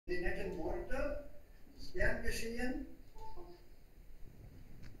die netten Worte. Ist gern geschehen.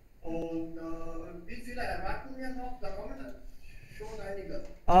 Und wie viele erwarten wir noch? Da kommen schon einige.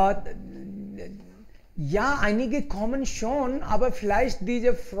 Ja, einige kommen schon, aber vielleicht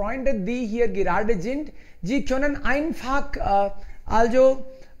diese Freunde, die hier gerade sind, sie können einfach also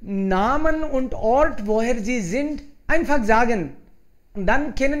Namen und Ort, woher sie sind, einfach sagen. Und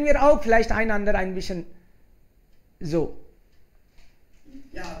dann kennen wir auch vielleicht einander ein bisschen so.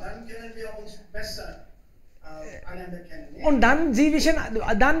 Ja, dann können wir uns besser einander kennen. Und dann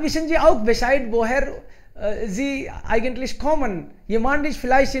wissen sie auch Bescheid, woher sie eigentlich kommen. Jemand ist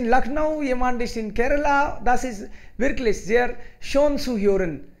vielleicht in Lucknow, jemand ist in Kerala. Das ist wirklich sehr schön zu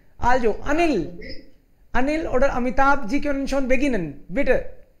hören. Also, Anil oder Amitabh, Sie können schon beginnen. Bitte.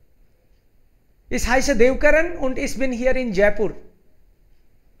 Ich heiße Devkaran und ich bin hier in Jaipur.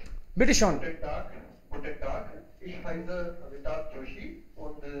 Bitte schon. Guten Tag. Ich heiße Amitabh Joshi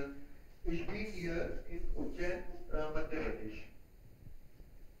und ich bin hier in Ujjain, Madhya Pradesh.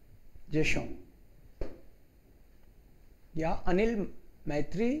 Sehr schön. Ja, Anil,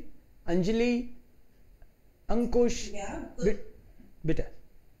 Maitri, Anjali, Ankush. Ja, bitte.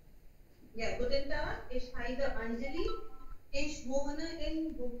 Ja, guten Tag, ich heiße Anjali. Ich wohne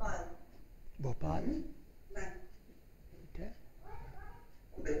in Bhopal. Bhopal. Nein. Bitte.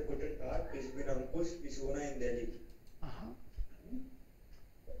 Guten Tag, ich bin Ankush, ich wohne in Delhi. Aha.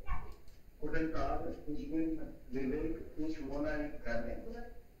 Guten Tag, ich bin Vivek, ich wohne in Kanye.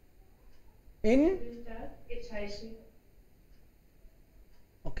 Guten Tag, ich heiße.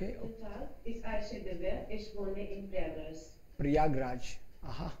 Okay. Guten Tag, ich heiße Divya, ich wohne in Prayagraj. Prayagraj.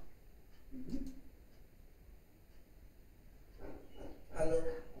 Aha. Hallo.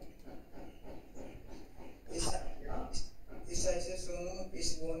 Ich heiße Sonu,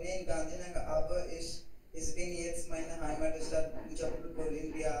 ich wohne in Gandhinagar, aber ich bin jetzt meine Heimatstadt Jaipur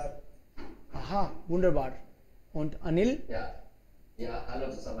in Bihar. Aha, wunderbar. Und Anil? Ja, hallo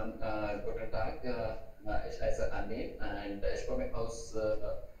zusammen. Guten Tag. Ich heiße Anil und ich komme aus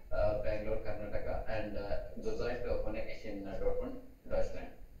Bangalore, Karnataka und zurzeit wohne ich in Dortmund, Deutschland.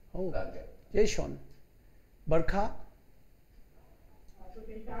 Oh, Danke. sehr schön. Barkha?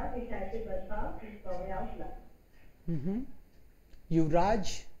 Guten Tag, ich heiße Barkha, ich komme aus Lucknow.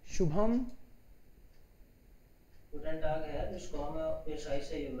 Yuvraj, Shubham? Guten Tag, Herr. Ich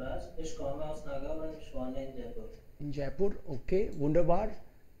heiße Yuvraj. Ich komme aus Nagar und ich wohne in Jaipur. In Jaipur, okay, wunderbar.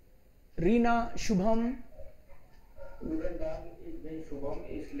 Reena, Shubham? Guten Tag, ich bin Shubham,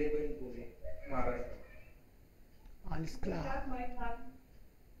 ich lebe in Pune, Maharashtra. Alles Guten klar. Tag, mein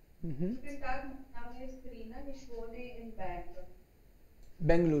Name ist Reena, ich wohne in Bangalore.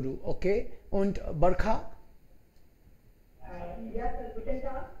 Bengaluru, okay. Und Barkha? Ja, guten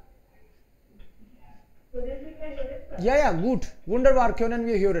Tag. Können Sie mich hören? Ja, gut. Wunderbar, können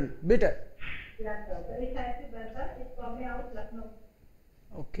wir hören. Bitte. Ja, ich heiße Barkha, ich komme aus Lucknow.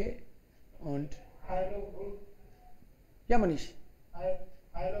 Okay. Und? Hallo, Ja, Manish.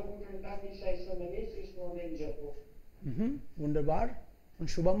 guten Tag, ich heiße Manish, ich wohne in Jaipur. Wunderbar. Und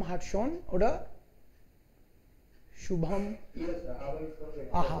Shubham hat schon, oder? Shubham? Yes, aber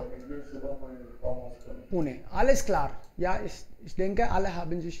ich Aha. bin Shubham und ich komme aus Pune. Pune. Alles klar. Ja, ich denke, alle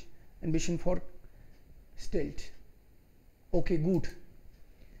haben sich ein bisschen vorgestellt. Okay, gut.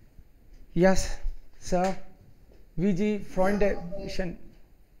 Yes, Sir. Wie die Freunde,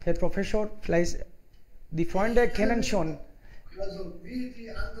 Herr Professor, vielleicht die Freunde kennen schon. Also wie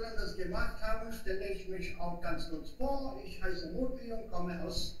die anderen das gemacht haben, stelle ich mich auch ganz kurz vor. Ich heiße Murthy und komme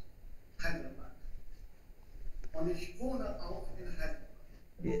aus Hyderabad. Und ich wohne auch in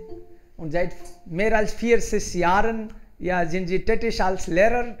Hyderabad. Und seit mehr als 40 Jahren sind Sie tätig als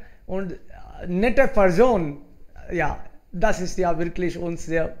Lehrer und nette Person. Ja, das ist ja wirklich uns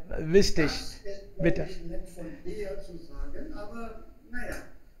sehr wichtig. Das ist Bitte. Nett von dir zu sagen, aber naja.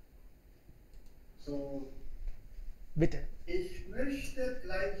 So. Bitte. Ich möchte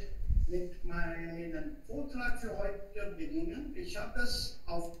gleich mit meinem Vortrag für heute beginnen. Ich habe das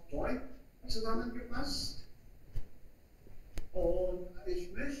auf Deutsch zusammengefasst und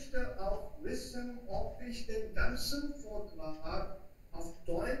ich möchte auch wissen, ob ich den ganzen Vortrag auf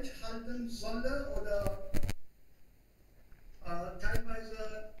Deutsch halten solle oder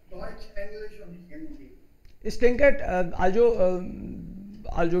teilweise Deutsch, Englisch und Hindi. Ich denke, also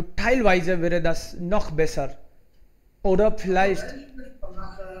teilweise wäre das noch besser. Oder vielleicht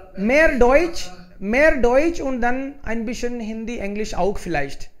mehr Deutsch und dann ein bisschen Hindi, Englisch auch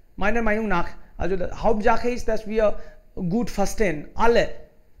vielleicht. Meiner Meinung nach. Also die Hauptsache ist, dass wir gut verstehen. Alle.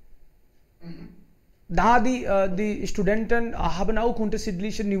 Da die Studenten haben auch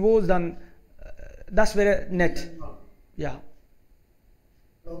unterschiedliche Niveaus, dann das wäre nett. Ja.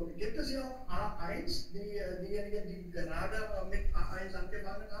 Gibt es hier auch A1, diejenigen, die gerade mit A1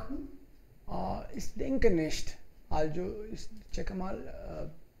 angefangen haben? Ich denke nicht. Also, ich checke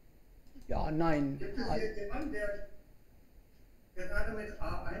mal. Ja, nein. Gibt es hier jemanden, der gerade mit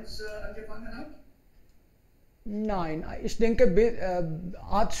A1 angefangen hat? Nein, ich denke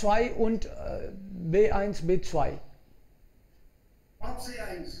A2 und B1, B2. Auch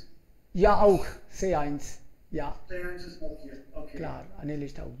C1. Ja, auch C1. Ja, C1 ist auch hier. Okay. klar, Anil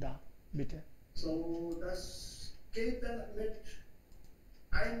ist auch da. Bitte. So, das geht dann mit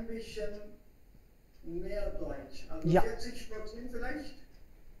ein bisschen mehr Deutsch. Also Ja. 40% vielleicht,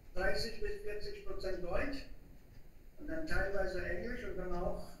 30 bis 40% Deutsch und dann teilweise Englisch und dann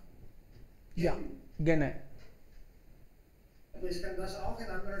auch Ja, Hindi. genau. Also ich kann das auch in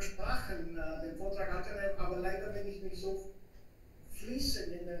anderen Sprachen den Vortrag halten, aber leider bin ich nicht so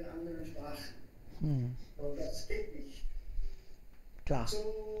fließend in den anderen Sprachen. So, das geht nicht. Klar.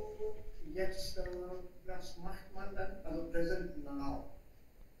 So, jetzt, was macht man dann? Also Present Now.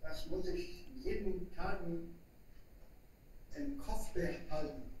 Das muss ich jeden Tag im Kopf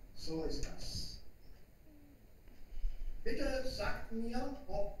behalten. So ist das. Bitte sagt mir,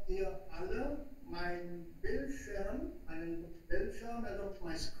 ob ihr alle meinen Bildschirm, also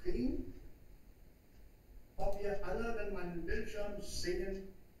mein Screen, ob ihr alle dann meinen Bildschirm sehen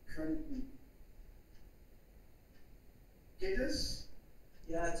könnten. Geht es?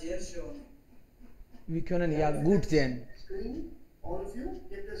 Ja, sehr schön. Wir können ja gut sehen. Screen, all of you.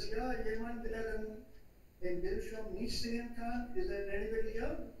 Gibt es hier jemanden, der den Bildschirm nicht sehen kann? Is there anybody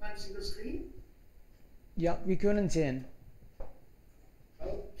here who can't see the screen? Ja, wir können sehen.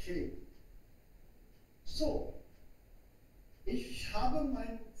 Okay. So, ich habe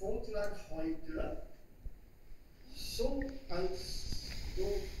meinen Vortrag heute so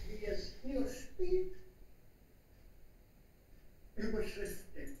wie es hier steht,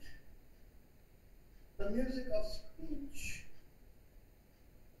 überschriftet. The Music of Speech.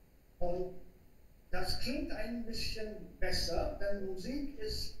 Und das klingt ein bisschen besser, denn Musik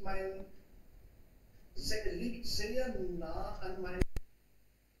ist liegt sehr nah an meinem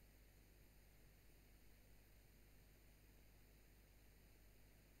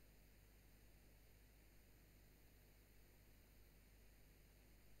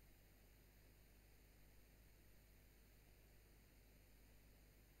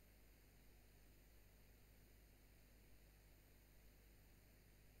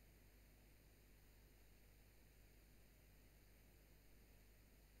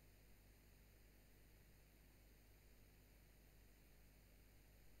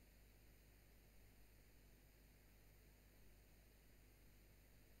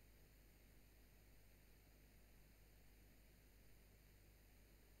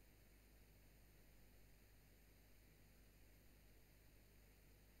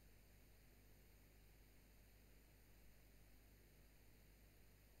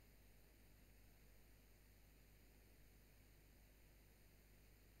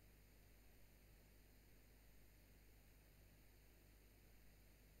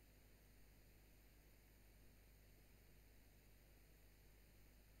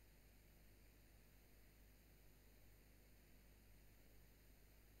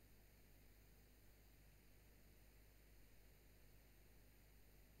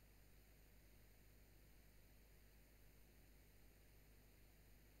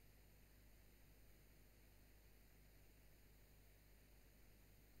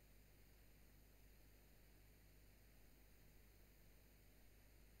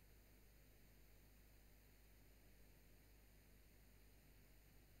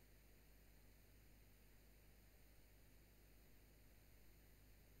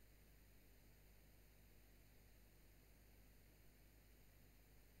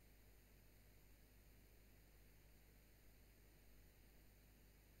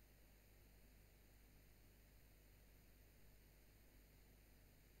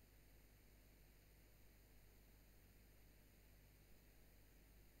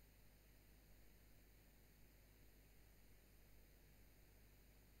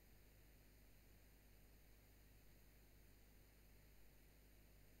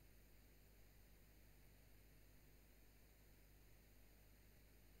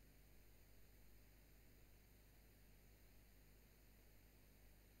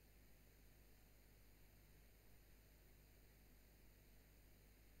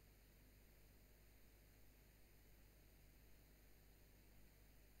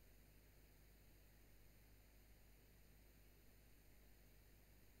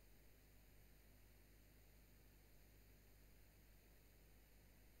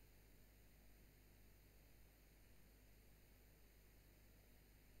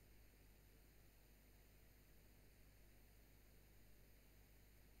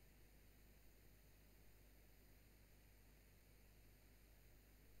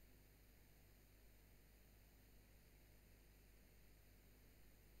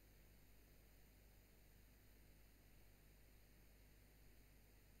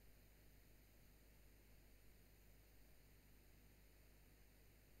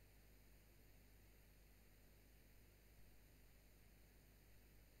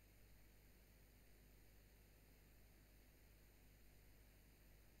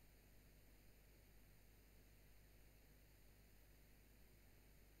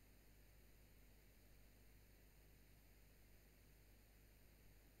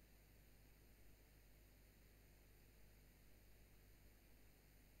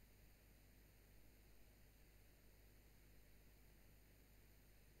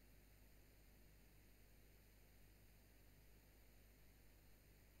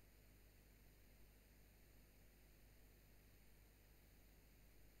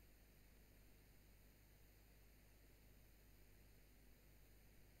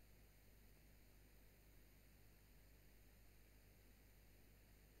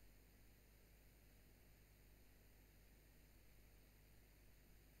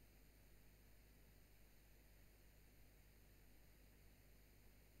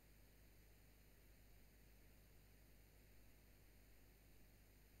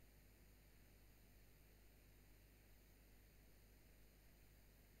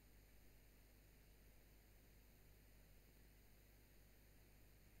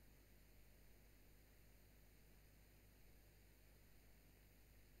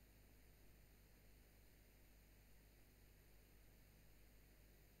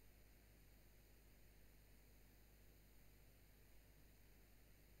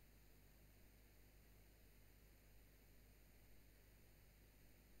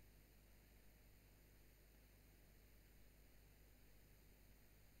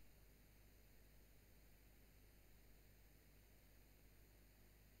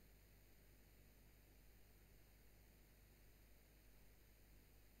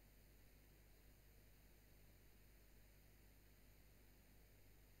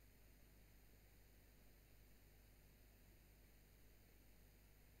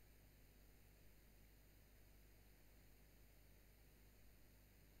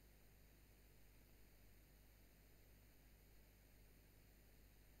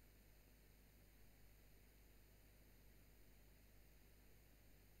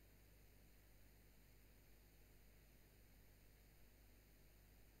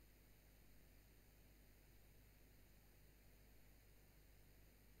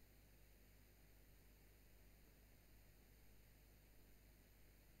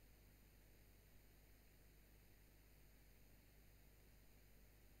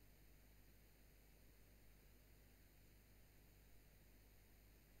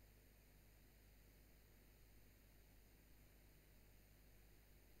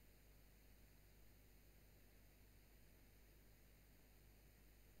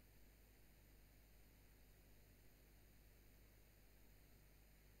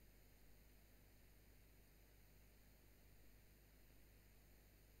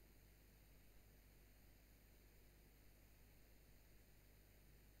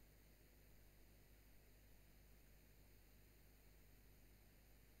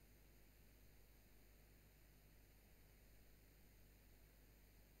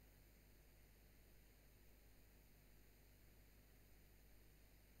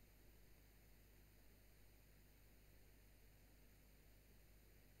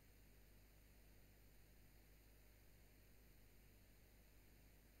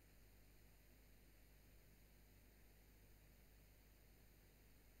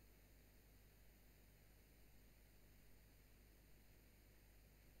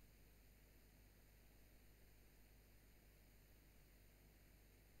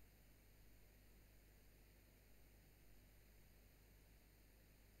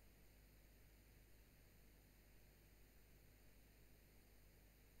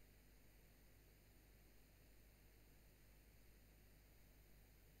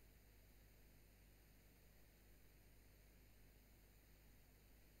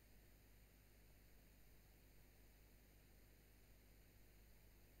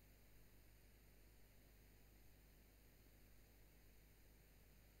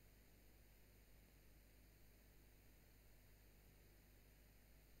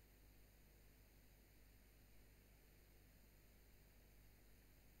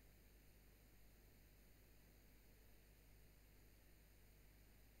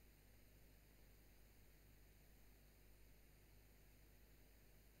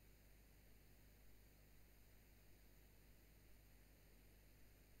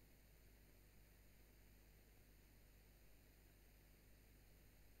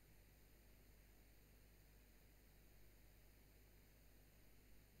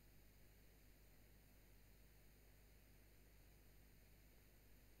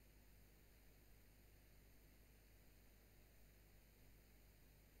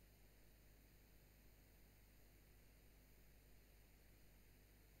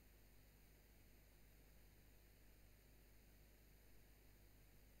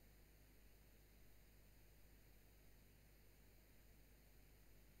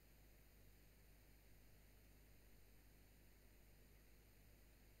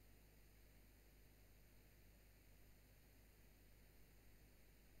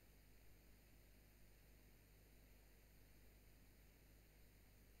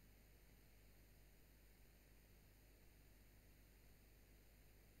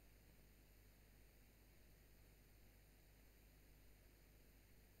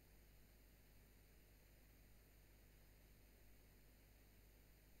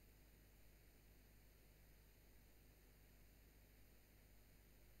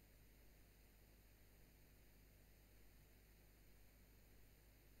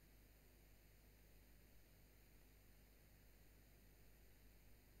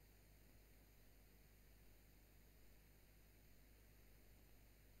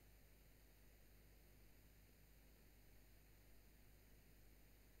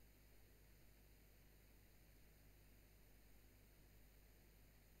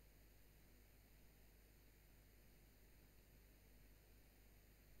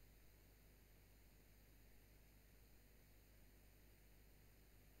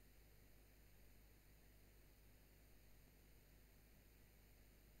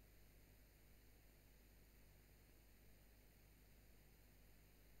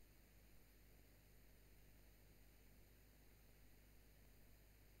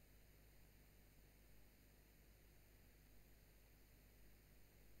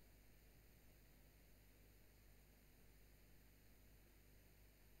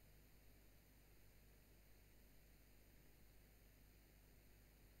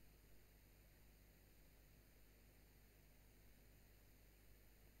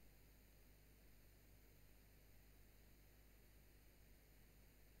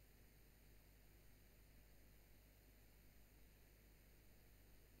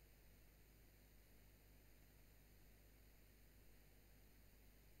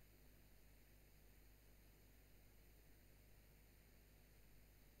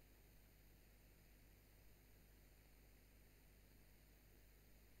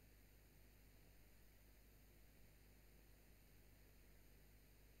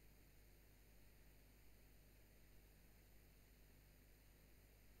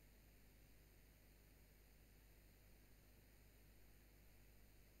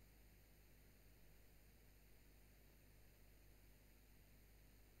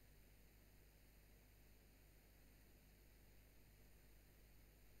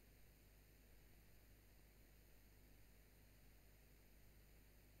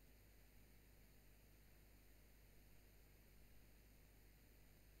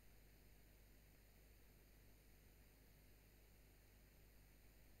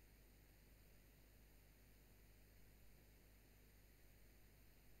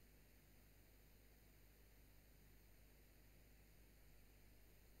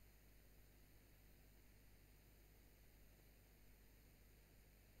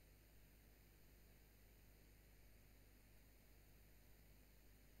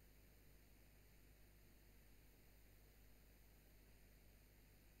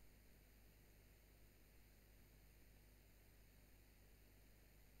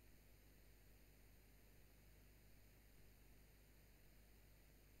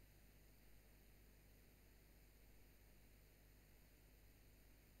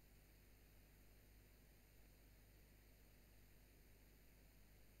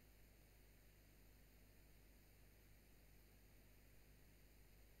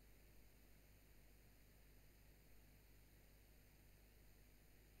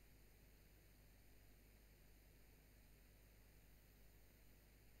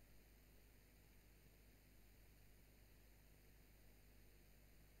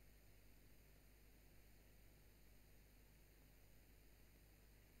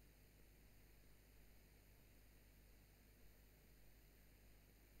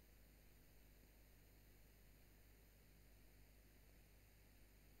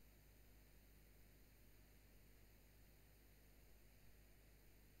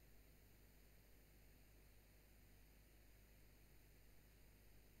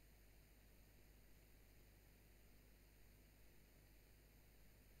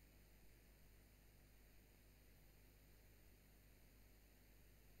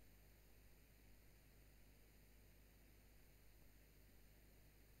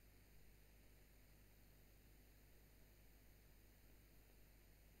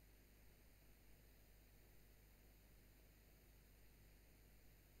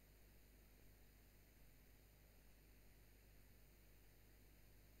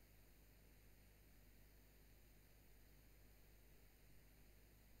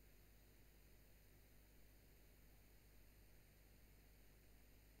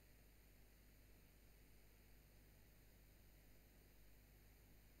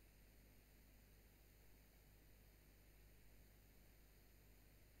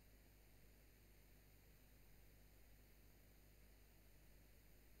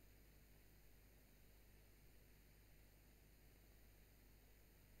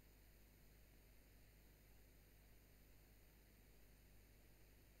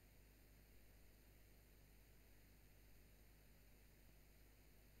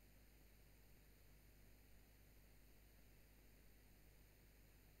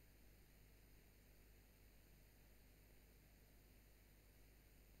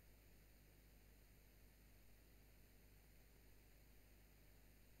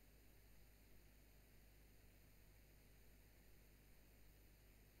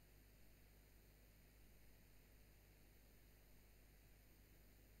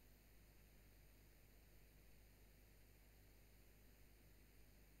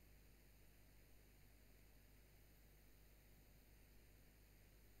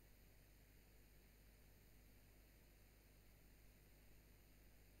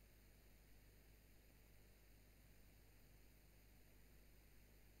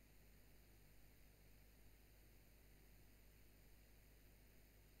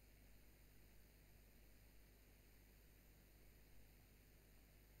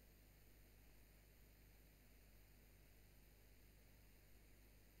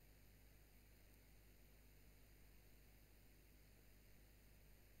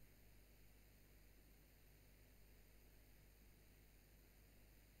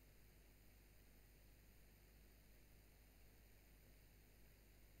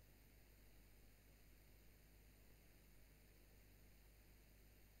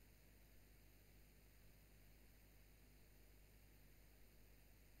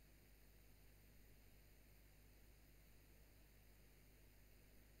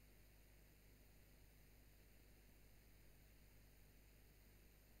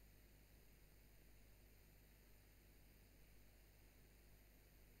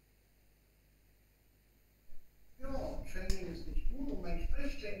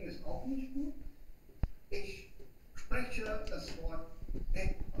ist auch nicht gut. Ich spreche das Wort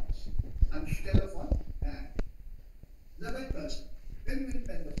head aus, anstelle von hand. The right person, very, very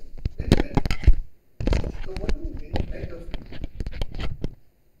better, very, very. So what do we mean, better?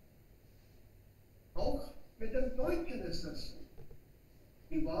 Auch mit dem Deutschen ist das so.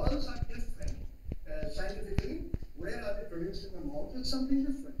 The vowels are different. Scientifically, where are they produced in the mouth is something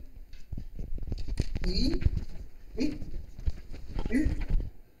different. E, I,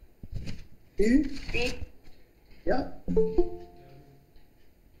 yeah.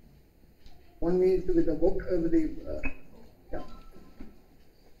 One means with the book, yeah.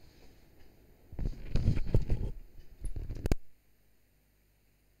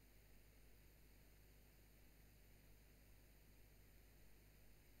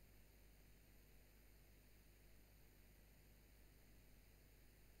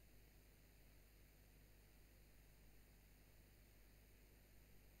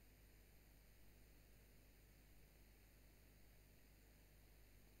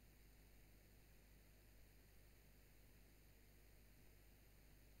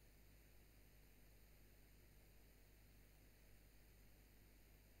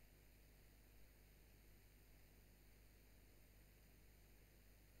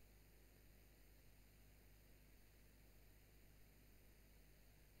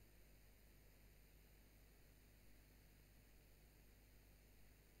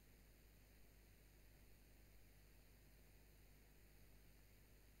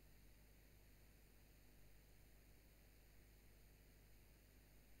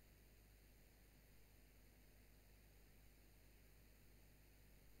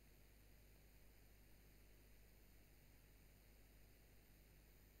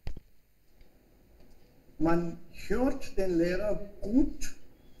 Man hört den Lehrer gut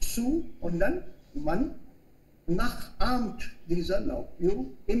zu und dann man nachahmt diesen Laut.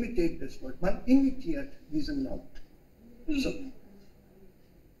 You imitate this word. Man imitiert diesen Laut. So.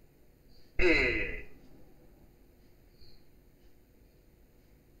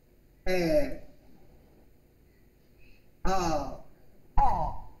 A,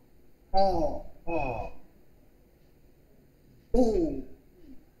 O, U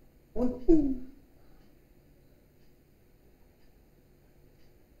und U.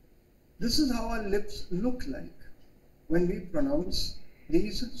 This is how our lips look like when we pronounce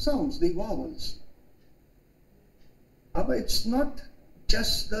these sounds, the vowels. Aber it's not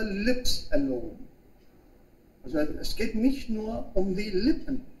just the lips alone. Also es geht nicht nur um die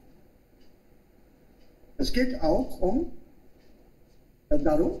Lippen. Es geht auch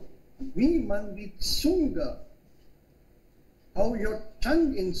darum, wie man die Zunge, how your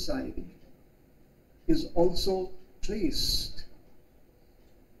tongue inside is also placed.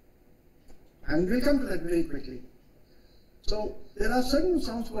 And we'll come to that very quickly. So there are certain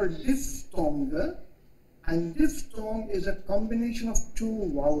sounds called diphthong, and diphthong is a combination of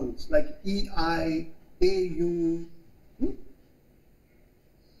two vowels like EI, AU.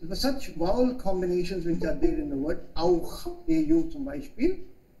 There are such vowel combinations which are there in the word auch, AU zum Beispiel,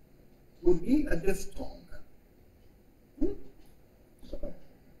 would be a diphthong. So,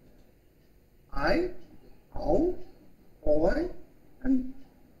 I, au, oi, and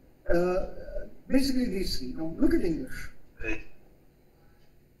basically these three. Now look at English.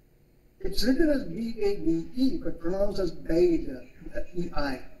 It's written as B-A-D-E, but pronounced as bide,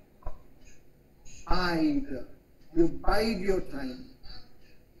 E-I. Bide. You bide your time.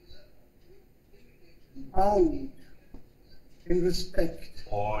 Bowed. In respect.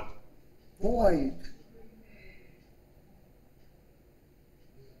 Void.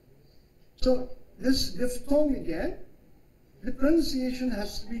 So this diphthong again, the pronunciation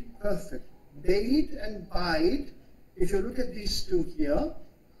has to be perfect. Bade and bide, if you look at these two here,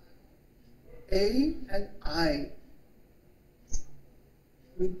 A and I,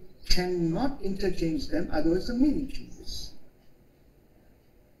 we cannot interchange them, otherwise the meaning changes.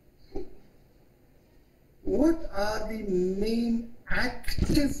 What are the main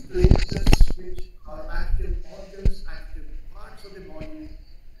active places which are active organs, active parts of the body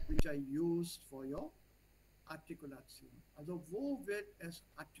which are used for your Artikulation? Also wo wird es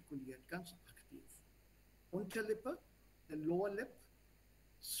artikuliert? Ganz aktiv. Unterlippe, the lower lip,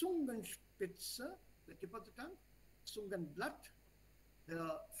 Zungenspitze, the tip of the tongue, Zungenblatt,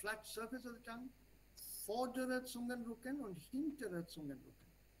 the flat surface of the tongue, vordere Zungenrücken und hintere Zungenrücken.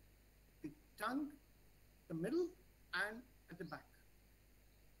 The tongue, the middle, and at the back.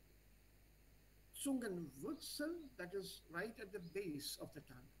 Zungenwurzel, that is right at the base of the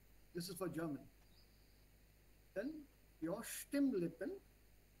tongue. This is for German. Then your Stimmlippen,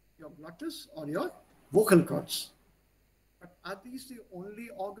 your glottis or your vocal cords. But are these the only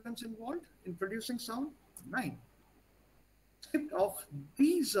organs involved in producing sound? Nein. Es gibt auch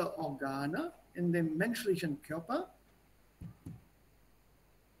diese Organe in dem menschlichen Körper.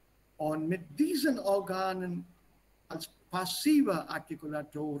 Und mit diesen Organen als passive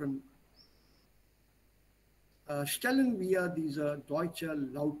Artikulatoren stellen wir diese deutsche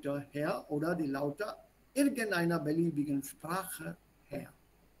Laute her oder die Laute irgendeiner beliebigen Sprache her.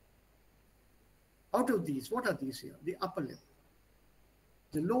 Out of these, what are these here? The upper lip.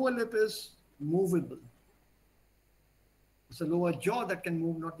 The lower lip is movable. It's the lower jaw that can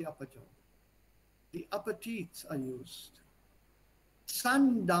move, not the upper jaw. The upper teeth are used.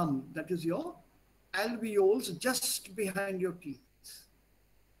 Sandam, that is your alveoles just behind your teeth.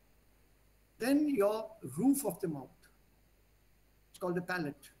 Then your roof of the mouth. It's called the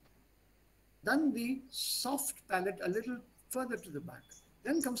palate. Then the soft palate a little further to the back.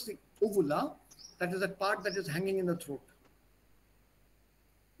 Then comes the uvula, that is that part that is hanging in the throat.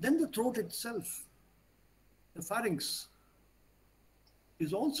 Then the throat itself, the pharynx,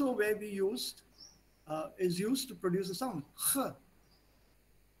 is also where we used, is used to produce the sound, kh,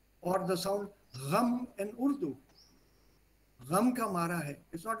 or the sound gham in Urdu. Gham ka mara hai.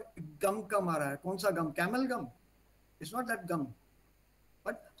 It's not gum ka mara hai. Kaun sa gum? Camel gum. It's not that gum.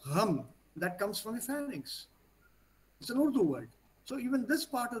 But gham, that comes from the pharynx. It's an Urdu word. So even this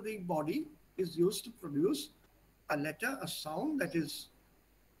part of the body is used to produce a letter, a sound that is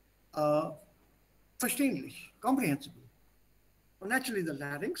verständlich, comprehensible. Well, naturally the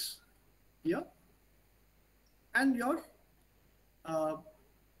larynx here and your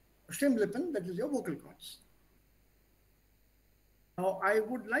Stimmlippen, that is your vocal cords. Now I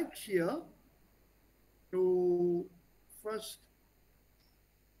would like here to first,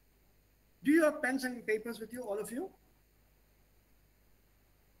 do you have pens and papers with you, all of you?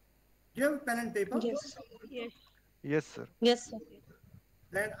 Do you have a pen and paper? Yes. Yes. Yes, sir. Yes, sir.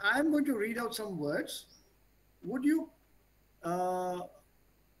 Then I'm going to read out some words. Would you tell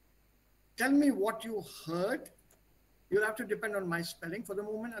me what you heard? You'll have to depend on my spelling for the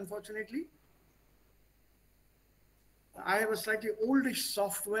moment, unfortunately. I have a slightly oldish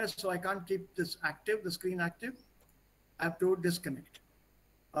software, so I can't keep this active, the screen active. I have to disconnect.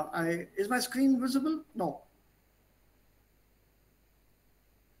 Is my screen visible? No.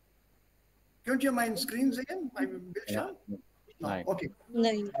 Don't you mind screens again? My Bilshan? No. Okay.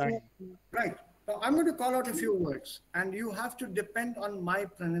 No. Right. Now I'm going to call out a few words, and you have to depend on my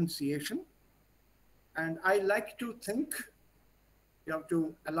pronunciation. And I like to think, you have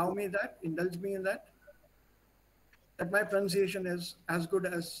to allow me that, indulge me in that my pronunciation is as good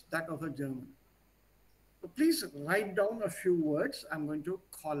as that of a German. So please write down a few words I'm going to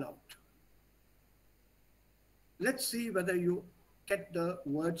call out. Let's see whether you get the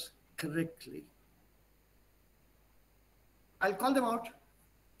words correctly. I'll call them out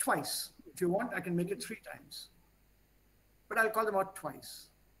twice. If you want, I can make it 3 times. But I'll call them out twice.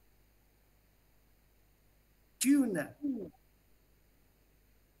 Tuna.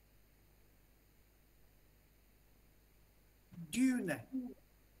 Dune.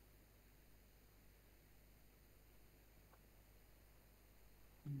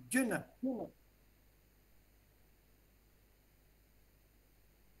 Dune.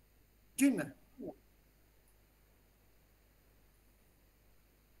 Dune.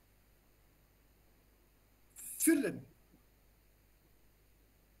 Füllen.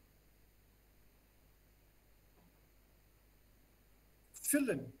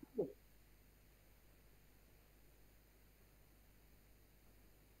 Füllen.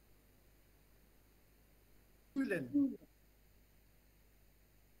 Fühlen.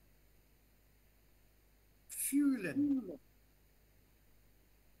 Fühlen.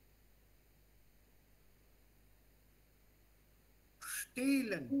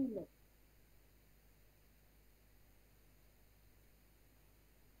 Stehlen.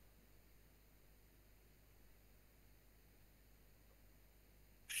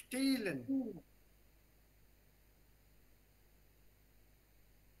 Stehlen.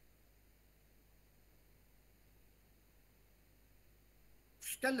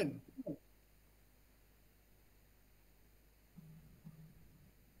 Stellen.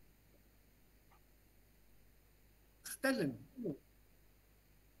 Stellen.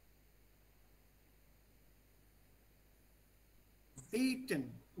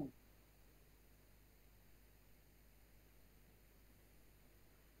 Beten.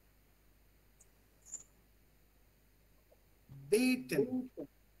 Beten.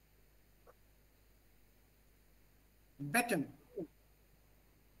 Betten.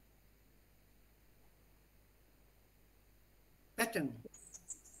 Betten.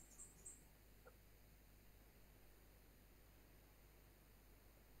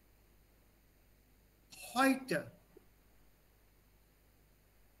 heute,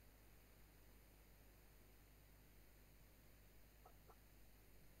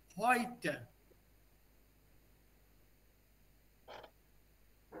 heute,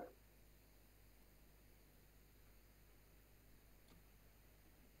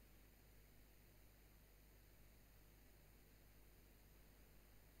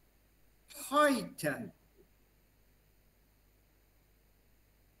 heute,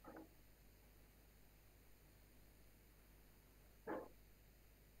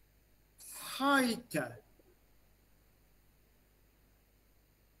 heute,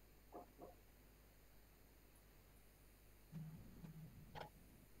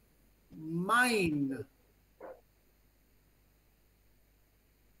 mein,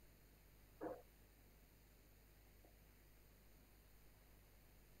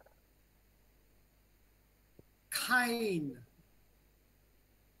 kein,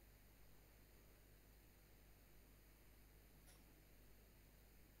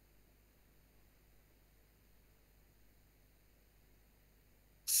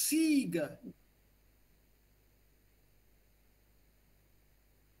 Ziege,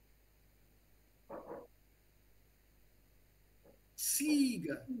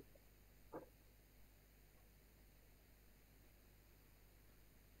 Ziege,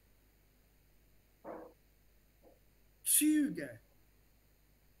 Züge,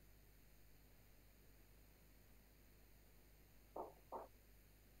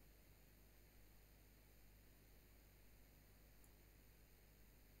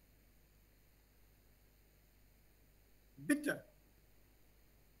 bitte,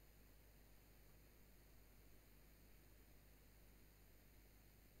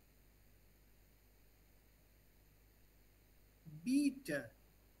 biete,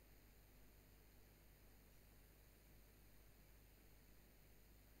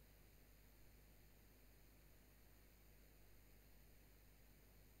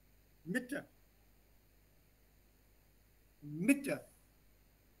 Mitte, Mitte,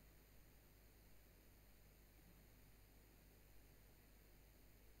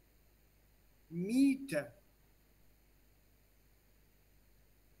 Miete,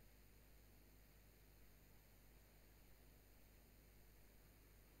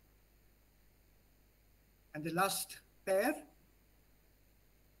 and the last pair,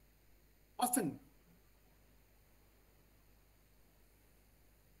 often,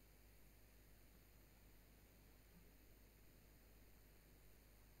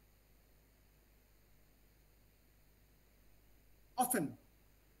 often,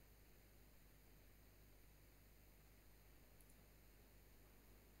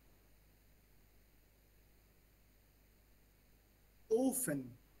 Ofen,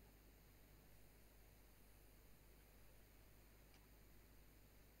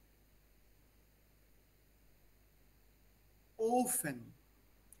 Ofen,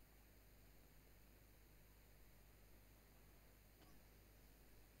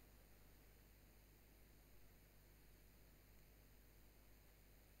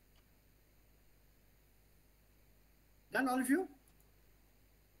 done all of you?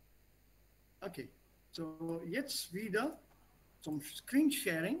 Okay, so jetzt wieder zum Screen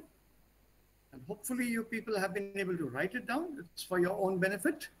Sharing, and hopefully you people have been able to write it down. It's for your own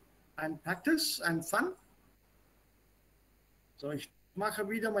benefit and practice and fun. So ich mache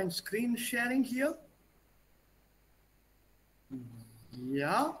wieder mein Screen Sharing hier.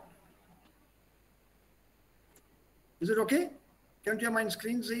 Ja. Is it okay? Könnt ihr mein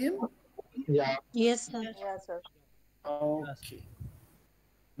Screen sehen? Yes, sir. Yes, sir. Okay.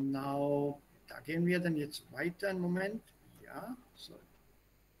 Now, da gehen wir dann jetzt weiter. Einen Moment. Ja, so.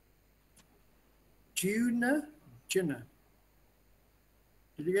 Tune, tune.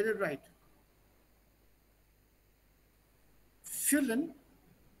 Did you get it right? Füllen,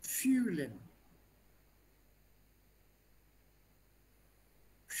 fühlen.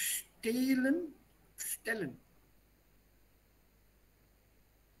 Stehlen, stellen.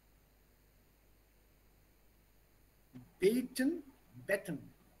 Beten, betten.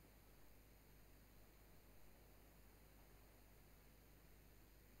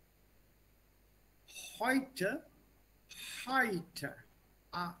 Heute, heute.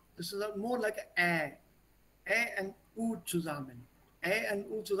 Ah, this is more like a. And U zusammen. A and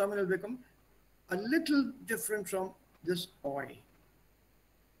U zusammen will become a little different from this oi.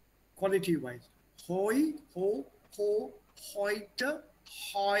 Quality wise. Hoi, ho, heute,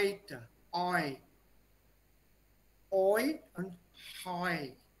 heute, oi. Oi and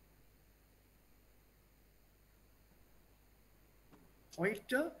hoi.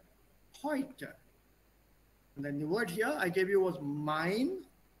 Heute, heute. And then the word here I gave you was mein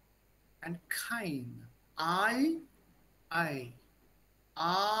and kein. I, I,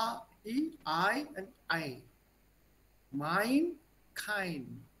 I, and I. Mine,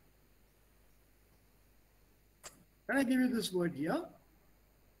 kind. Can I give you this word here?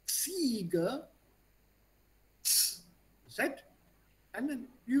 Siege, Z, and then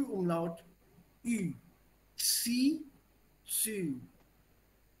U umlaut, Ü. Sie, zu.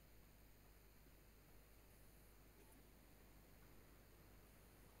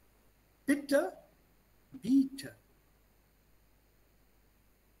 Bitte, biete.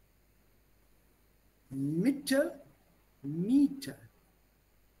 Mitte, Miete.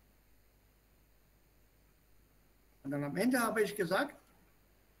 Und dann am Ende habe ich gesagt,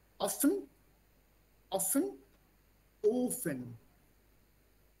 offen, offen, Ofen.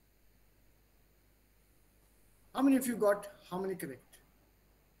 How many of you got how many correct?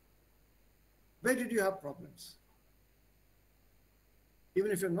 Where did you have problems? Even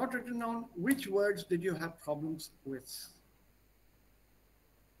if you're not written down, which words did you have problems with?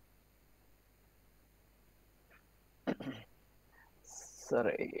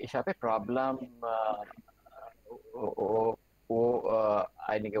 Sir, ich habe Problem,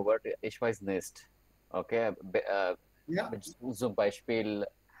 einige Wörter, ich weiß nicht. Okay, Ja. zum Beispiel,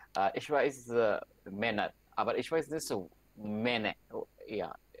 ich weiß Männer, aber ich weiß nicht so Männer.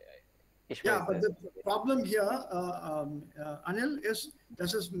 Ja, ich Yeah, weiß but nicht. the problem here, Anil, is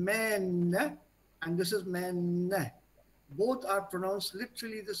this is men and this is men. Both are pronounced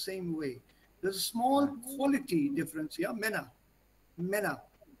literally the same way. There's a small quality difference here, mena, mena.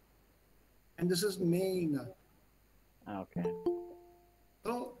 And this is main. Okay.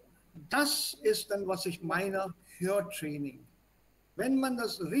 So, das ist dann, was ich meine, Hörtraining. Wenn man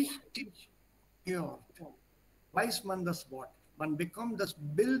das richtig hört, weiß man das Wort. Man bekommt das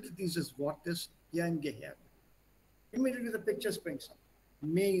Bild dieses Wortes hier im Gehirn. Immediately the picture springs up.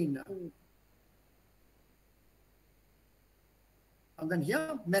 Main. Und dann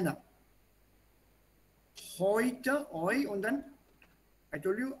hier Männer. Heute, oi, und dann, I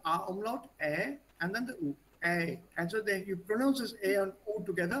told you, A umlaut, and then the U, A. And so there you pronounce this A and O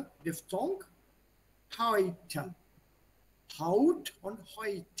together, diphthong, heute. Haut und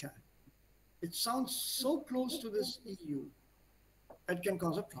heute. It sounds so close to this EU, it can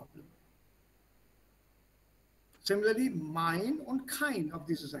cause a problem. Similarly, mein und kein auf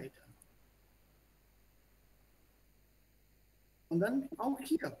dieser Seite. Und dann auch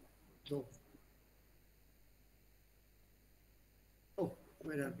hier. So. Oh,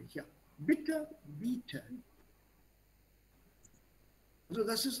 where are we? Hier. Bitte, biete. Also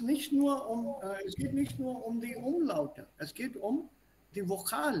das ist nicht nur es geht nicht nur um die Umlaute, es geht um die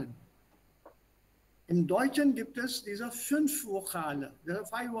Vokalen. Im Deutschen gibt es diese 5 Vokale. There are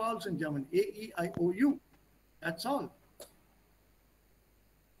 5 vowels in German. A, E, I, O, U. That's all.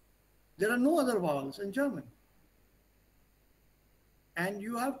 There are no other vowels in German. And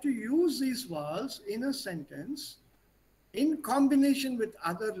you have to use these vowels in a sentence in combination with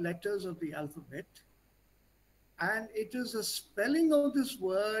other letters of the alphabet. And it is a spelling of this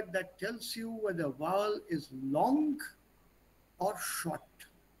word that tells you whether vowel is long or short.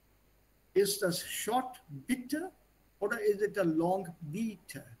 Is the short bitte or is it a long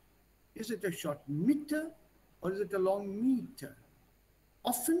bitte? Is it a short mitte or is it a long meter?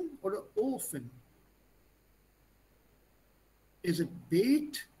 Offen or offen? Is it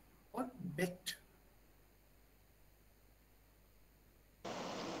bait or bet?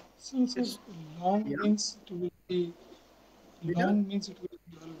 So long means it will be long means it will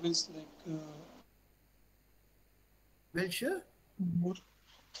be always like welche? More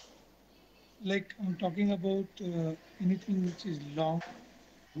like I'm talking about anything which is long,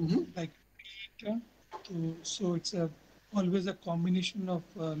 like beta. So it's always a combination of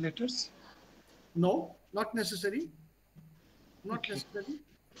letters. No, not necessary. Not necessary.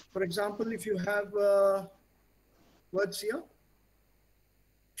 For example, if you have words here,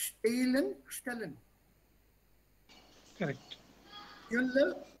 stehlen, stellen. Correct.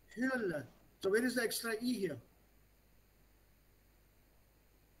 Hülle, hülle. So where is the extra E here?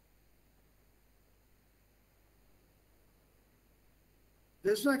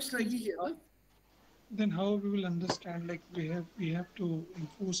 There's no extra E here. Huh? Then how we will understand? Like we have to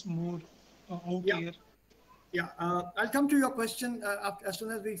enforce more out here. Yeah, I'll come to your question as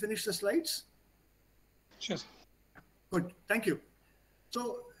soon as we finish the slides. Sure. Good, thank you.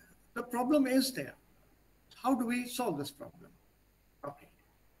 So the problem is there. How do we solve this problem? Okay.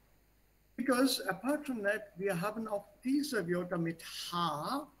 Because apart from that, wir haben auch diese Wörter mit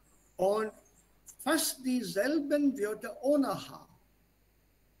H und fast dieselben Wörter ohne H.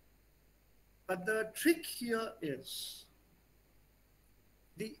 But the trick here is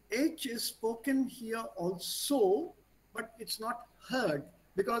the H is spoken here also, but it's not heard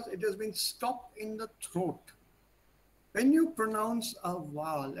because it has been stopped in the throat. When you pronounce a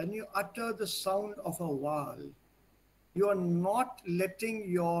vowel and you utter the sound of a vowel, you are not letting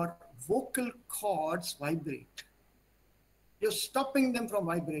your vocal cords vibrate. You're stopping them from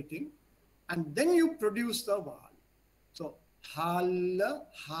vibrating, and then you produce the vowel. So, hal,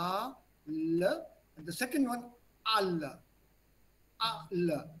 ha, l, and the second one, al, al.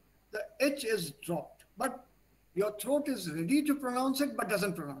 The H is dropped, but your throat is ready to pronounce it, but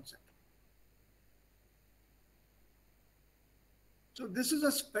doesn't pronounce it. So this is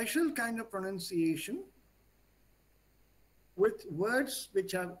a special kind of pronunciation with words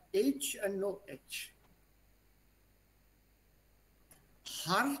which have H and no H.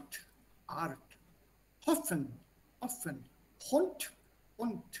 Hart, art, hoffen, offen, Hund,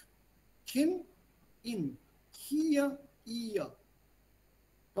 und, Kin, in, hier, ihr.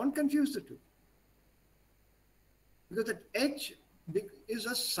 Don't confuse the two. Because that H is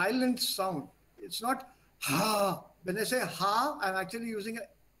a silent sound. It's not ha. When I say ha, I'm actually using a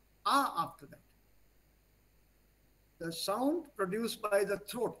after that. The sound produced by the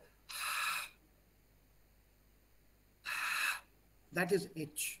throat, that is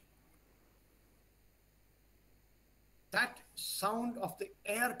H. That sound of the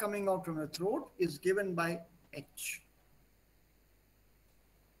air coming out from the throat is given by H.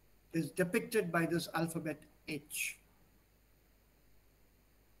 Is depicted by this alphabet H.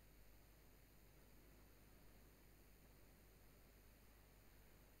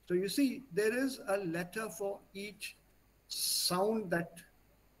 So you see, there is a letter for each sound that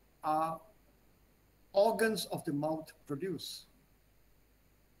our organs of the mouth produce,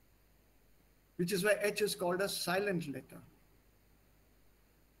 which is why H is called a silent letter.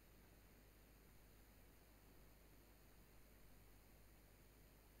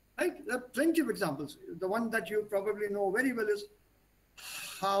 Right? There are plenty of examples. The one that you probably know very well is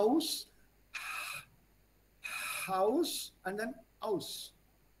house, house, and then house.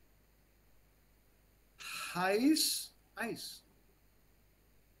 Heis, ice.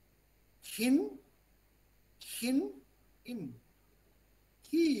 Hin, in.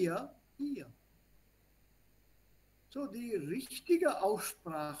 Hier, hier. So die richtige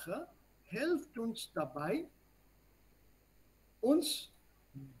Aussprache hilft uns dabei, uns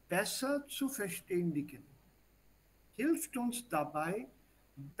besser zu verständigen, hilft uns dabei,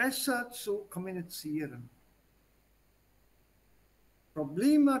 besser zu kommunizieren.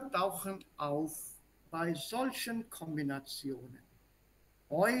 Probleme tauchen auf bei solchen Kombinationen.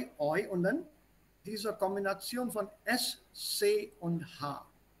 Oi, oi und dann diese Kombination von S, C und H.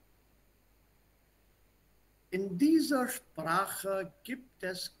 In dieser Sprache gibt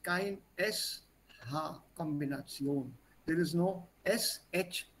es kein S-H-Kombination. There is no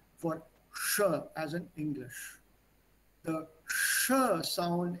SH for sh as in English. The sh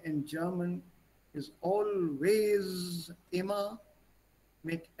sound in German is always immer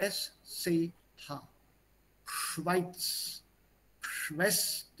mit SCH. Schweiz,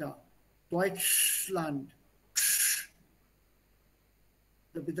 Schwester, Deutschland,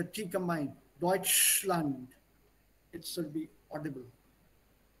 with the T combined, Deutschland, it should be audible.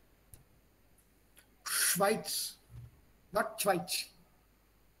 Schweiz, not Schweiz.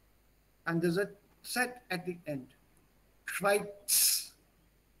 And there's a set at the end. Schweiz.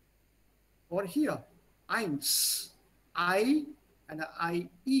 Or here, eins. I and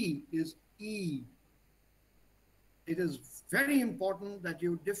IE is E. It is very important that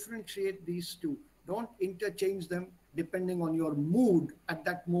you differentiate these two. Don't interchange them depending on your mood at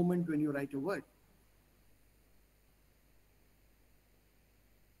that moment when you write a word.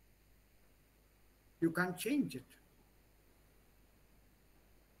 You can't change it.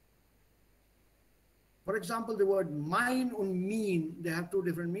 For example, the word mein und mean, they have two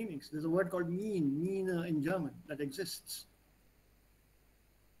different meanings. There's a word called mean in German that exists.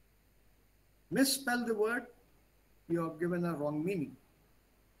 Misspell the word, you have given a wrong meaning.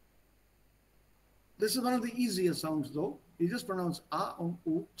 This is one of the easier sounds though. You just pronounce A und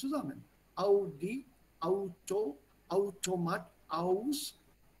U zusammen. Audi, Auto, Automat, Aus,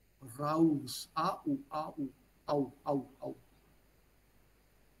 Raus. A-U, A-U, Au, Au, Au.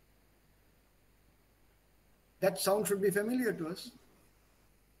 That sound should be familiar to us.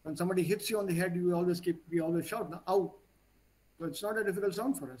 When somebody hits you on the head, we always shout, now, Au. So it's not a difficult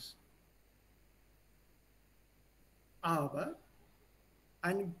sound for us. Aber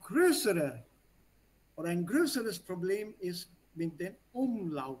ein größeres Problem ist mit den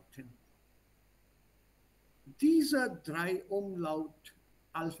Umlauten. Diese drei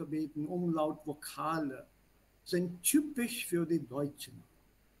Umlautalphabeten, Umlautvokale, sind typisch für die Deutschen.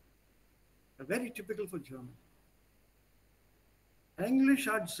 very typical for German. Englisch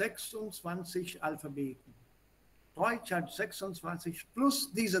hat 26 Alphabeten. Deutsch hat 26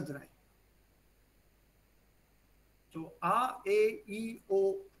 plus diese drei. So A, E, I,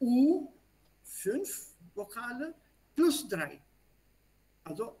 O, U, 5 Vokale plus 3.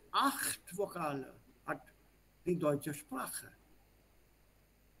 Also 8 Vokale hat die deutsche Sprache.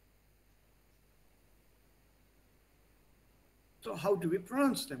 So how do we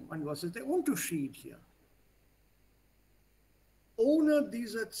pronounce them? And was ist der Unterschied hier? Ohne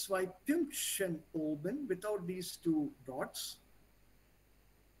diese zwei Pünktchen oben, without these two dots,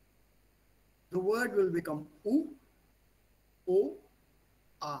 the word will become U, O,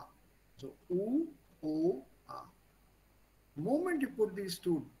 A. So U, O, A. The moment you put these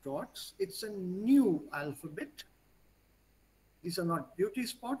two dots, it's a new alphabet. These are not beauty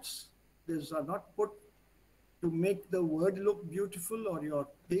spots. These are not put to make the word look beautiful or your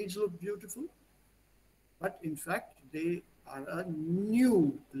page look beautiful. But in fact, they are a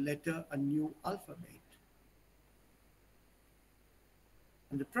new letter, a new alphabet.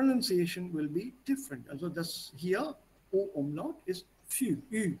 And the pronunciation will be different. Also das hier, O Umlaut ist Fü,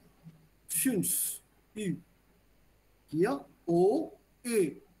 Ü, fünf, Ü. Hier O,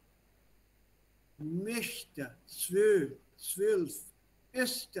 E. Mächte, 12,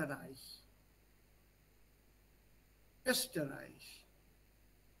 Österreich. Österreich.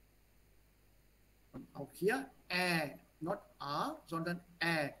 Und auch hier not A, sondern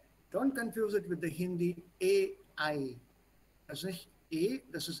Ä. Don't confuse it with the Hindi A-I. Das ist nicht E,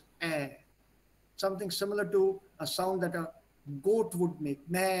 das ist Ä. Something similar to a sound that a goat would make.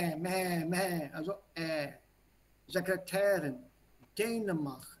 Meh, meh, meh. Also Ä. Sekretärin,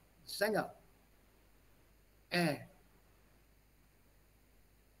 Dänemark, Sänger. Ä.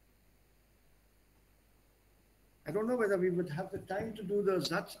 I don't know whether we would have the time to do the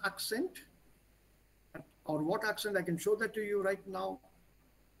Satz accent or what accent. I can show that to you right now.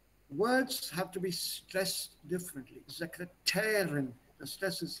 Words have to be stressed differently. Sekretärin, the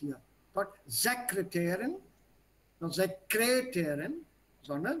stress is here. Not Sekretärin, not Sekretärin,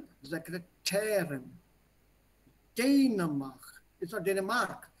 sondern Sekretärin. Dänemark, it's not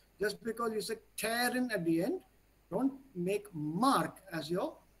Denmark. Just because you say Tärin at the end, don't make mark as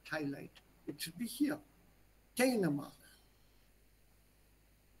your highlight. It should be here. Dänemark.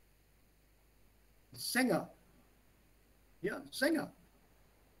 Sänger. Ja, Sänger.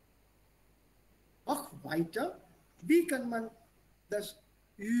 Auch weiter. Wie kann man das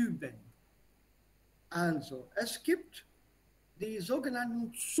üben? Also, es gibt die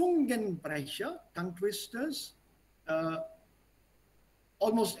sogenannten Zungenbrecher, tongue twisters.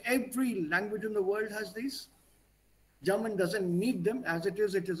 Almost every language in the world has these. German doesn't need them. As it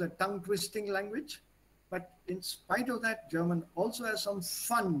is a tongue twisting language. But in spite of that, German also has some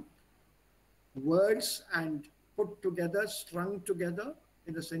fun words and put together, strung together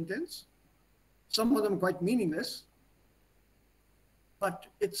in a sentence. Some of them quite meaningless, but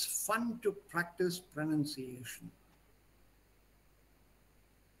it's fun to practice pronunciation.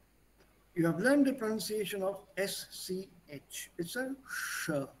 You have learned the pronunciation of SCH. It's a sh.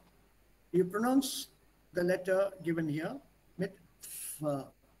 You pronounce the letter given here with f.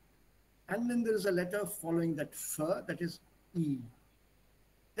 And then there is a letter following that f, that is E.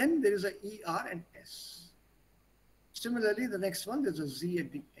 Then there is a ER and S. Similarly, the next one, there's a Z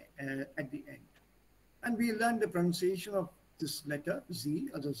at the end. And we learn the pronunciation of this letter, Z,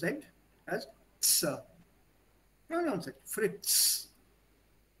 or the Z, as ts. Pronounce it, Fritz.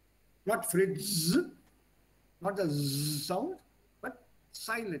 Not Fritz, not the Z sound, but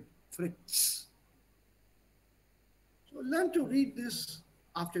silent, Fritz. So learn to read this.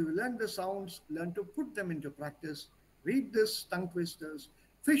 After you learn the sounds, learn to put them into practice. Read this tongue twisters.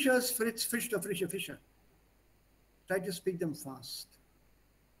 Fischers, Fritz, Fischer, Frischer, Fischer. Try to speak them fast.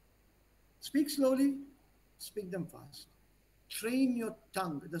 Speak slowly, speak them fast. Train your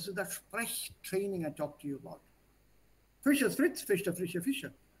tongue. This is the Sprech training I talked to you about. Fischers, Fritz, Fischer, Frischer,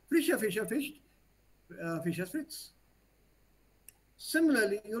 Fischer. Frischer, Fischer, Fisch, Fischers, Fritz.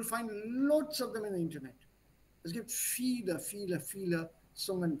 Similarly, you'll find lots of them in the internet. Es gibt viele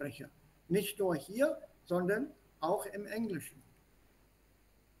Zungenbrecher. Nicht nur hier, sondern auch im Englischen.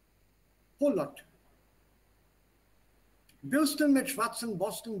 Whole Bürsten mit schwarzen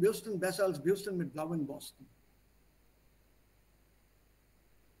Borsten, Bürsten besser als Bürsten mit blauen Borsten.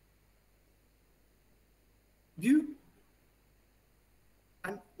 Du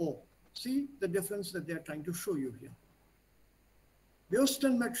and O. See the difference that they are trying to show you here.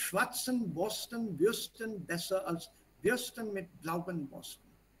 Bürsten mit schwarzen Borsten, Bürsten besser als Bürsten mit blauen Borsten.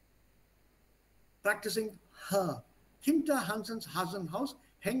 Practicing H. Hinter Hansens Hasenhaus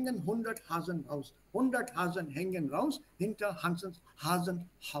hängen 100 Hasen raus. 100 Hasen hängen raus hinter Hansens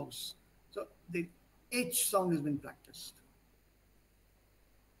Hasenhaus. So the H sound has been practiced.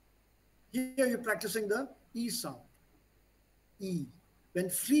 Here you're practicing the E sound. E. Wenn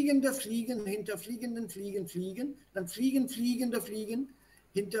Fliegende fliegen, hinter Fliegenden fliegen, dann fliegen Fliegende fliegen,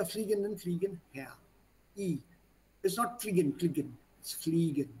 hinter Fliegenden fliegen her. E. It's not fliegen, it's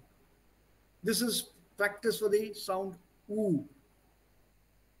fliegen. This is practice for the sound U.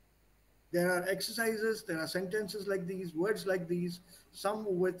 There are exercises, there are sentences like these, words like these,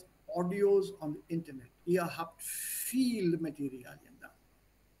 some with audios on the internet. Ihr habt viel Materialien da.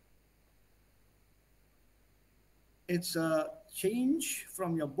 It's a change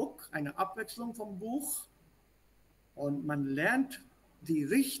from your book, eine Abwechslung vom Buch. Und man lernt die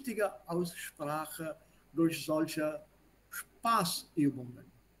richtige Aussprache durch solche Spaßübungen.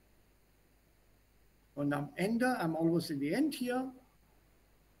 Und am Ende, I'm almost at the end here,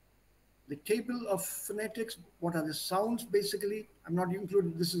 the table of phonetics, what are the sounds basically? I'm not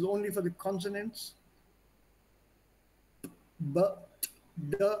including, this is only for the consonants. B,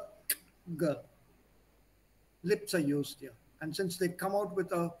 D, G. Lips are used here. And since they come out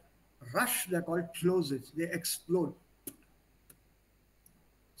with a rush, they're called plosives. They explode.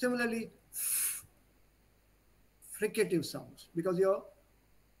 Similarly, fricative sounds, because you're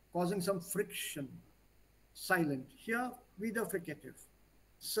causing some friction. Silent. Here, with the fricative.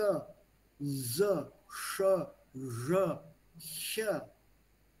 S, Z, Sh, R, Sh.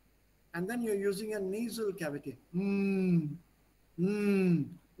 And then you're using a nasal cavity. N,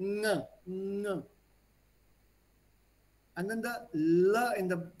 N. And then the L in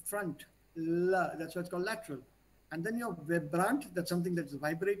the front. L, that's why it's called lateral. And then your vibrant, that's something that's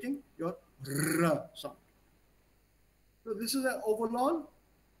vibrating, your R sound. So this is an overall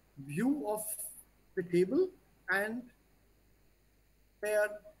view of the table and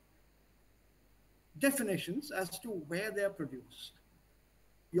their definitions as to where they are produced.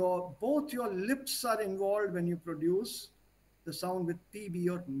 Both your lips are involved when you produce the sound with P, B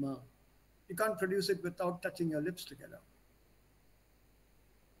or M. You can't produce it without touching your lips together.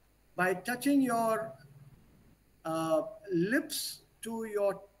 By touching your lips to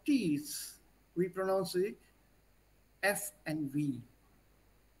your teeth, we pronounce the F and V.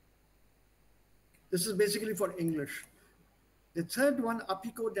 This is basically for English. The third one,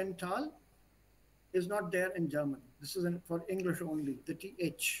 apicodental, is not there in German. This is for English only, the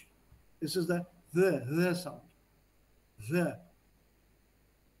TH. This is the sound. The.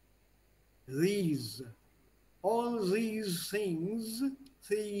 These. All these things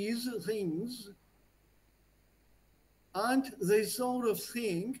aren't the sort of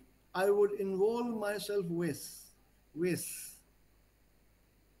thing I would involve myself with.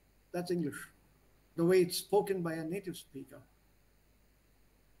 That's English, the way it's spoken by a native speaker.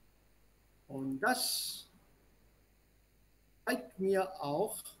 Und das zeigt mir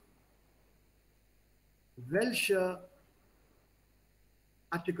auch, welche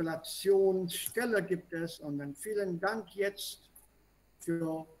Artikulationsstelle gibt es. Und dann vielen Dank jetzt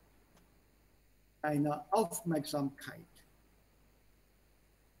für deine Aufmerksamkeit.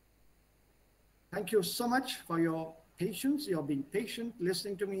 Thank you so much for your patience. You're being patient,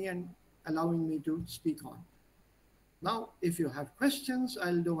 listening to me and allowing me to speak on. Now, if you have questions,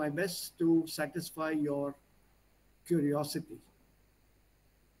 I'll do my best to satisfy your curiosity.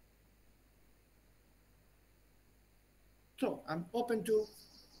 So, I'm open to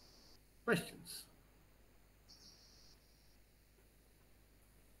questions.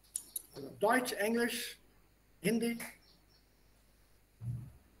 Deutsch, English, Hindi.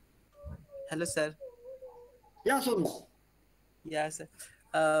 Hello, sir. Ja, so. Ja, sir.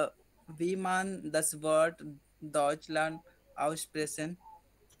 Wie man das Wort Deutschland aussprechen?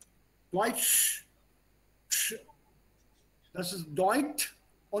 Deutsch. Das ist Deutsch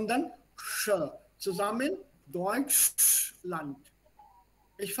und dann Sch. Zusammen Deutschland.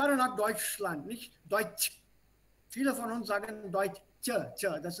 Ich fahre nach Deutschland, nicht Deutsch. Viele von uns sagen Deutsch.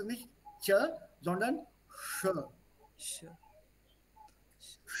 Das ist nicht Ch, sondern Sch.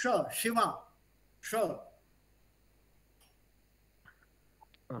 Shiva. Sch.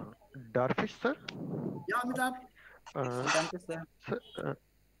 Darf ich, Sir? Ja, Mitab. Danke, Sir.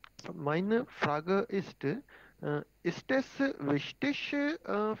 Meine Frage ist es wichtig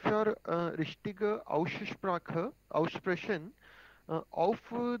für richtige Aussprechen auf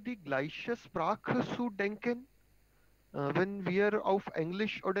die gleiche Sprache zu denken? Wenn wir auf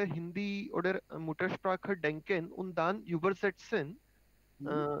Englisch oder Hindi oder Muttersprache denken und dann übersetzen,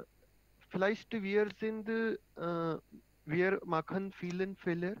 vielleicht wir machen vielen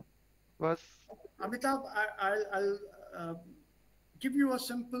Fehler. Was? Amitabh, I'll give you a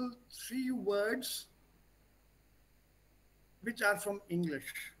simple 3 words which are from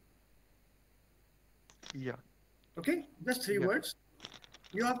English. Yeah. Okay, just 3 Yeah. words.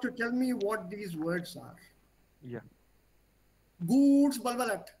 You have to tell me what these words are. Yeah. Goods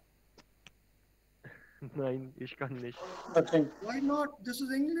balbalat. Nein, ich kann nicht. Okay. Why not? This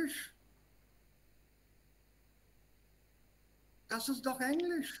is English. Das ist doch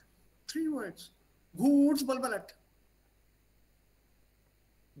English. 3 words. Goods balbalat.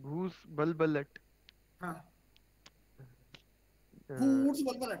 Goose balbalat. Huh. Uh, Goods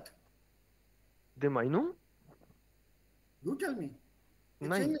balbalat. De Meinung? You tell me. It's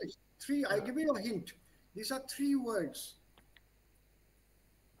Nein. English. 3. I give you a hint. These are 3 words.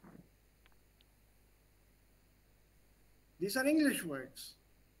 These are English words.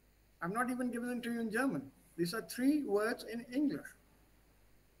 I'm not even giving them to you in German. These are 3 words in English.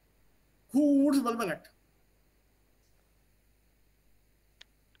 Goods balbalat.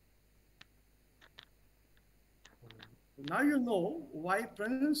 Now you know why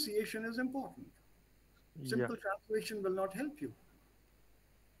pronunciation is important. Simple translation will not help you.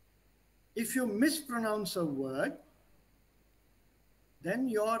 If you mispronounce a word, then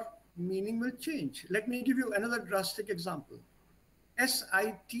your meaning will change. Let me give you another drastic example.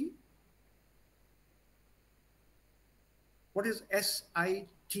 SIT. What is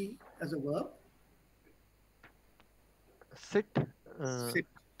SIT as a verb? Sit. Sit.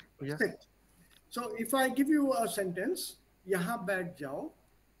 Yeah. Sit. So if I give you a sentence, यहाँ बैठ जाओ.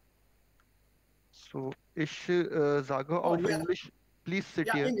 So, ich sage auf yeah. English, please sit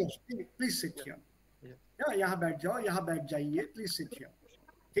Yeah, here. English. Please sit here. Yeah. Yeah, यहाँ बैठ जाओ, यहाँ बैठ जाइए. Please sit here.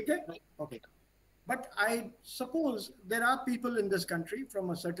 ठीक है? Okay. But I suppose there are people in this country from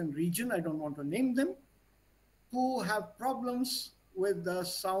a certain region, I don't want to name them, who have problems with the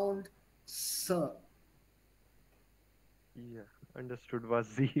sound sir. Ja, understood, was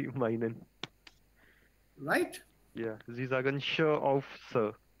Sie meinen. Right? Ja, Sie sagen sh auf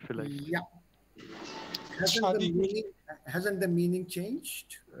s vielleicht. Yeah. Hasn't the meaning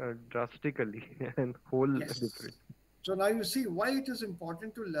changed? Drastically and whole Yes. different. So now you see why it is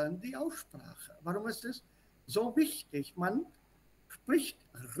important to learn the Aussprache. Warum ist es so wichtig? Man spricht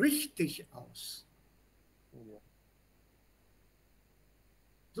richtig aus. Ja.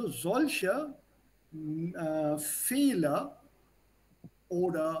 So solche Fehler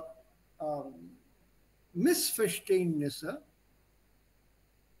oder Missverständnisse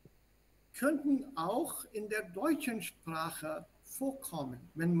könnten auch in der deutschen Sprache vorkommen,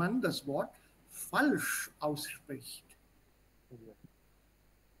 wenn man das Wort falsch ausspricht. Ja.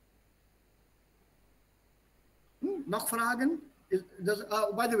 Noch Fragen?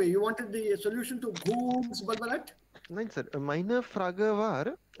 By the way, you wanted the solution to Googs Balbalat? Nein, Sir. Meine Frage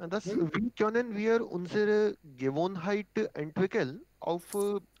war, dass wie können wir unsere Gewohnheit entwickeln, auf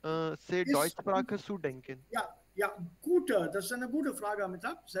Deutschsprache zu denken? Ja, das ist eine gute Frage,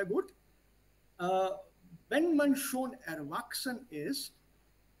 Amitabh, sehr gut. Wenn man schon erwachsen ist,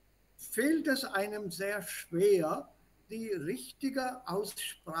 fällt es einem sehr schwer, die richtige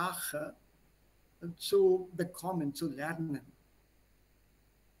Aussprache zu bekommen, zu lernen.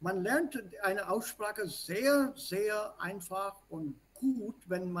 Man lernt eine Aussprache sehr, sehr einfach und gut,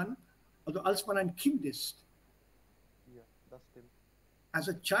 als man ein Kind ist. Ja, das stimmt. As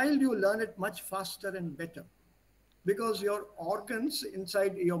a child, you learn it much faster and better because your organs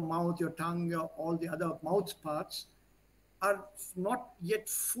inside your mouth, your tongue, all the other mouth parts are not yet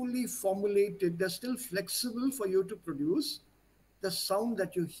fully formulated. They're still flexible for you to produce the sound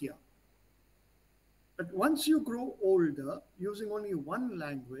that you hear. But once you grow older, using only one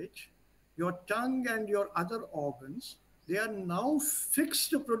language, your tongue and your other organs, they are now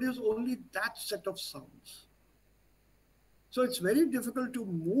fixed to produce only that set of sounds. So it's very difficult to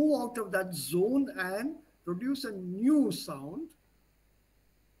move out of that zone and produce a new sound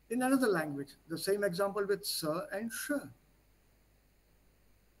in another language. The same example with sir and sh.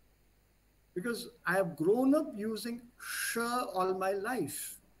 Because I have grown up using sh all my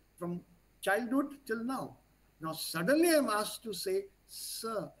life, from childhood till now. Now suddenly I'm asked to say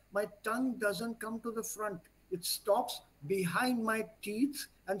sir. My tongue doesn't come to the front. It stops behind my teeth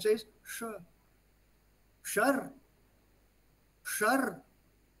and says sh. Shar. Shar.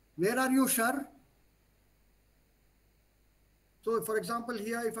 Where are you, Shar? So for example,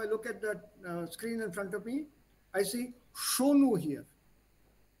 here, if I look at the screen in front of me, I see Shonu here.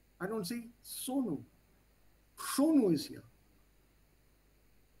 I don't see Sonu. Shonu is here.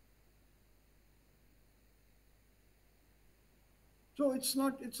 So it's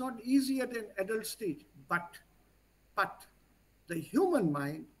not easy at an adult stage, but the human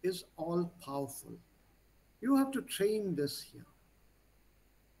mind is all powerful. You have to train this here.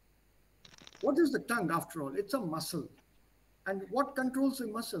 What is the tongue after all? It's a muscle. And what controls the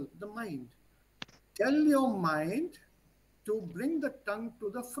muscle? The mind. Tell your mind to bring the tongue to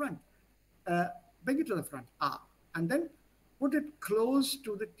the front. Bring it to the front. Ah. And then put it close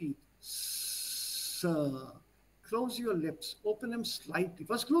to the teeth. Sir. Close your lips. Open them slightly.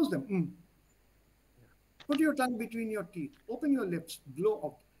 First close them. Put your tongue between your teeth. Open your lips. Blow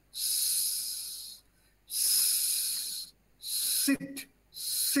out. Sit.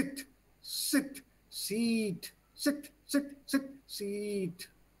 Sit. Sit. Seat. Sit. Sit. Sit. Seat.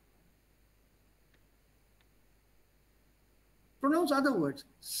 Pronounce other words.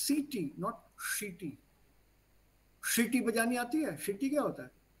 Seaty, not sheety. Sheety बजानी आती है? Sheety क्या होता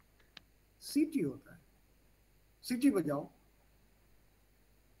है? Seaty होता है. Seaty बजाओ.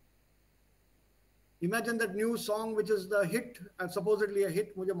 Imagine that new song which is the hit, supposedly a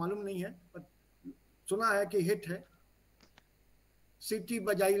hit, मुझे मालूम नहीं है, but सुना है कि hit है. Seaty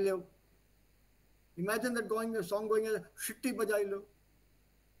बजाई लो. Imagine that song going as shitty बजाई लो.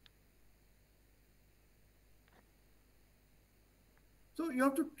 So you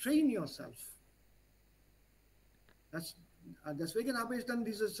have to train yourself. Deswegen habe ich dann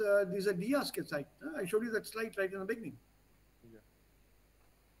diese Dias gezeigt. I showed you that slide right in the beginning.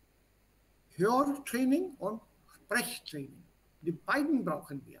 Hörtraining und Sprechtraining. Die beiden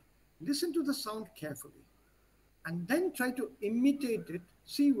brauchen wir. Listen to the sound carefully. And then try to imitate it.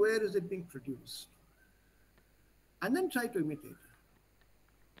 See where is it being produced. And then try to imitate it.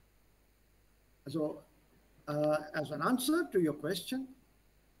 So, as an answer to your question,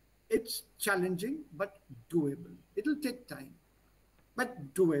 it's challenging but doable. It'll take time,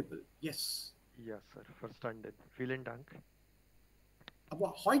 but doable, yes. Ja, Sir, verstanden. Vielen Dank.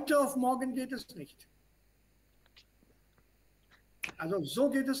 Aber heute auf morgen geht es nicht. Also so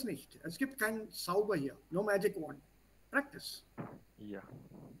geht es nicht. Es gibt keinen Zauber hier. No magic wand. Practice. Ja,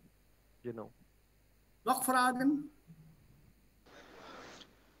 genau. Noch Fragen?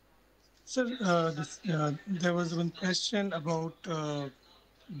 Sir, there was one question about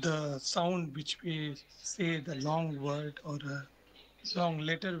the sound which we say the long word or a long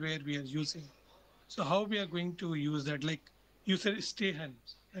letter where we are using. So how we are going to use that? Like you said stehen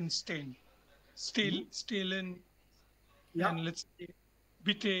and stain. Stehlen, yeah. And let's say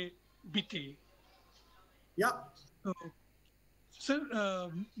bitte, bitte. Yeah. So, sir,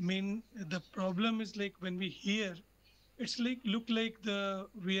 the problem is like when we hear, it's like look like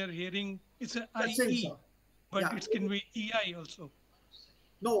we are hearing it's a IE, but yeah. It can be EI also.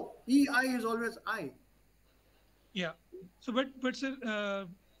 No, EI is always I. Yeah. So, but sir,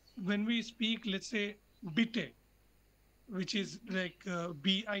 when we speak, let's say bitte, which is like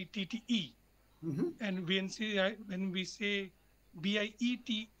BITTE, and when we say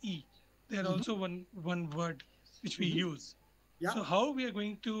BIETE, there also one word which we use. Yeah. So how we are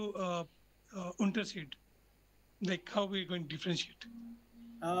going to unterschied? Like how we are going to differentiate?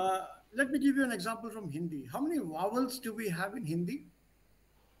 Let me give you an example from Hindi. How many vowels do we have in Hindi?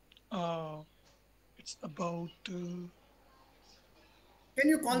 It's about. Can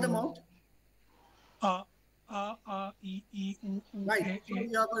you call them out? E, E, U, U, right. So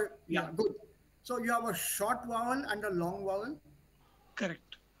you have good. So you have a short vowel and a long vowel.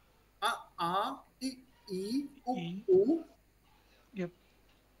 Correct. E, U. Yep.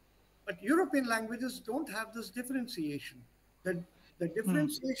 But European languages don't have this differentiation. The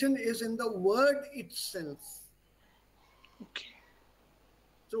differentiation is in the word itself. Okay.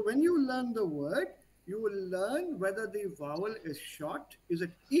 So when you learn the word, you will learn whether the vowel is short, is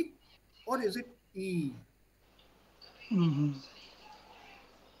it E or is it E.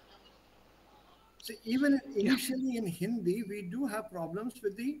 So even initially in Hindi, we do have problems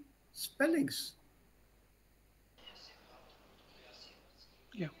with the spellings.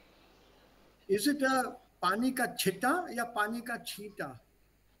 Yeah. Is it a pani ka chita ya pani ka cheetah?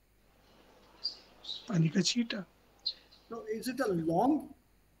 Pani ka cheetah. So is it a long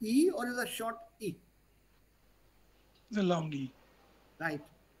E or is it a short E? The long E. Right.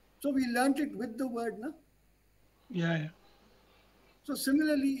 So we learned it with the word, no? Yeah. So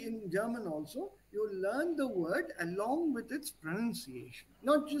similarly in German also, you learn the word along with its pronunciation.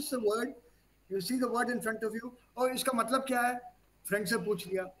 Not just the word. You see the word in front of you. Oh, iska matlab kya hai? Friend se pooch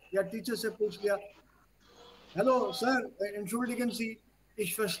liya, ya teacher se pooch liya. Hello, sir, entschuldigen Sie,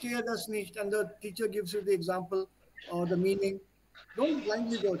 ich verstehe das nicht. And the teacher gives you the example or the meaning. Don't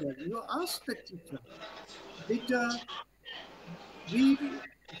blindly go there. You ask the teacher, bitte, wie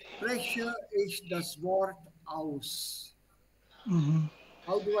spreche ich das Wort aus?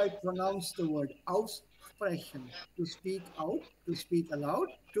 How do I pronounce the word? Aussprechen. To speak out, to speak aloud,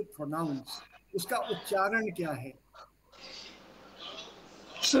 to pronounce. Uska uchcharan kya hai?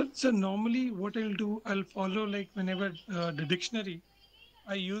 So normally what I'll do, I'll follow like whenever the dictionary,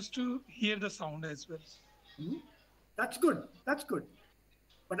 I used to hear the sound as well. That's good. That's good.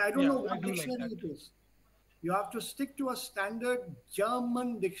 But I don't Yeah, know I what do like dictionary that. it is. You have to stick to a standard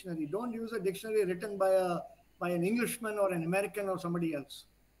German dictionary. Don't use a dictionary written by an Englishman or an American or somebody else.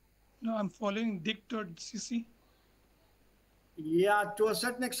 No, I'm following dict.cc. Yeah, to a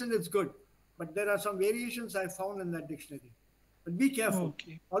certain extent it's good. But there are some variations I found in that dictionary. But be careful.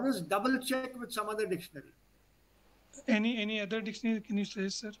 Okay. Always double check with some other dictionary. Any other dictionary can you say,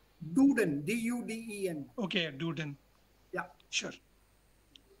 sir? Duden, D-U-D-E-N. Okay, Duden. Yeah. Sure.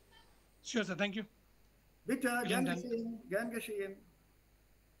 Sure, sir. Thank you. Bitte, Vielen gern Dank. geschehen, gern geschehen.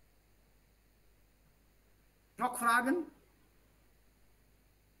 Noch Fragen?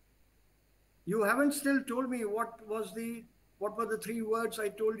 You haven't still told me what were the 3 words I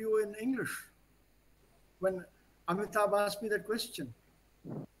told you in English when Amitabh asked me that question.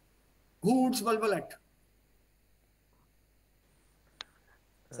 Goods Valvalat.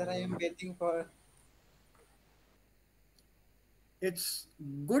 Sir, I am waiting for. It's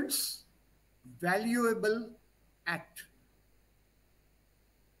goods valuable at.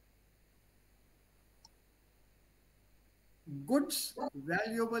 Goods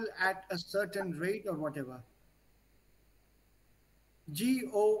valuable at a certain rate or whatever.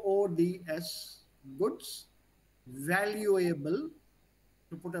 Goods, goods valuable,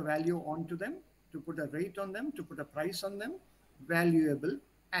 to put a value onto them, to put a rate on them, to put a price on them, valuable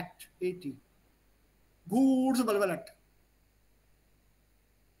at 80. Goods valuable at.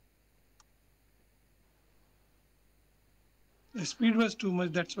 The speed was too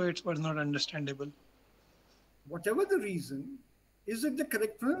much, that's why it was not understandable. Whatever the reason, is it the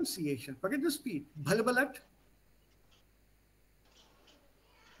correct pronunciation? Forget the speed. Bhalbalat.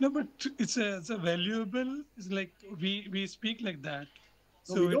 No, but it's a valuable. It's like we speak like that.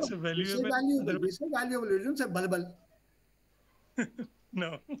 No, So we it's don't. a We say valuable. valuable. We say valuable. We don't say balbal.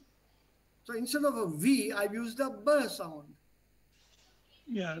 No. So instead of a V, I've used a B sound.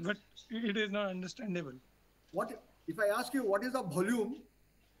 Yeah, but it is not understandable. What if I ask you what is the volume?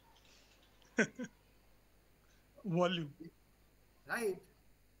 Volume. Right.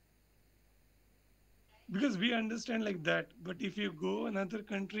 Because we understand like that, but if you go in other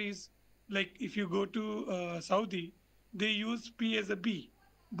countries, like if you go to Saudi, they use P as a B,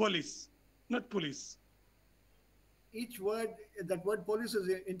 police, not police. Each word, that word police is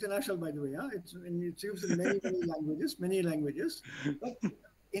international, by the way. Huh? It's used in many languages. But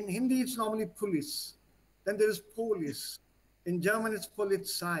in Hindi, it's normally police. Then there is police. In German, it's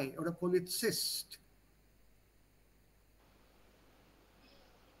Polizei or a Polizist.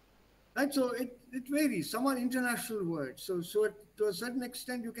 Right, so it varies. Some are international words. So to a certain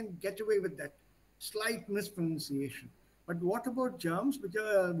extent, you can get away with that slight mispronunciation. But what about germs, which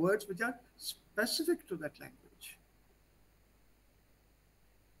are words which are specific to that language?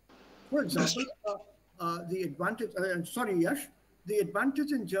 For example, the advantage, sorry, Yash, the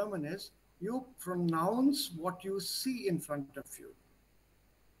advantage in German is you pronounce what you see in front of you.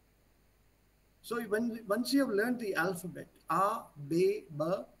 So once you have learned the alphabet, A, B, B,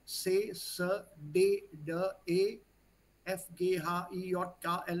 C, S, D, D, E, F, G, H, I, J, K,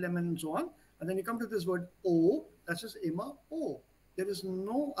 L, M, and so on, and then you come to this word O, that's just immer O. There is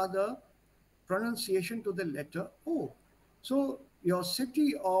no other pronunciation to the letter O. So your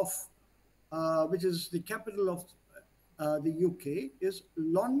city of, which is the capital of the UK, is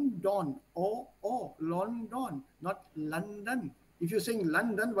London, London, not London. If you're saying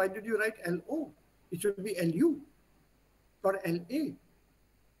London, why did you write L-O? It should be L-U or L-A.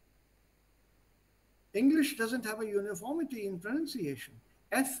 English doesn't have a uniformity in pronunciation.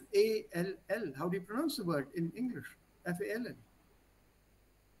 F-A-L-L. How do you pronounce the word in English? F-A-L-L.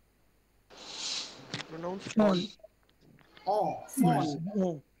 Pronounce fall.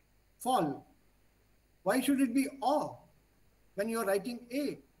 Fall. Fall. Why should it be O when you're writing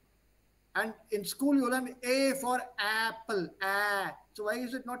A? And in school, you learn A for apple, A. So why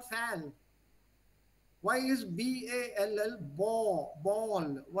is it not fall? Why is B-A-L-L, ball?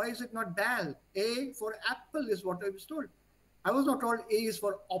 Why is it not ball? A for apple is what I was told. I was not told A is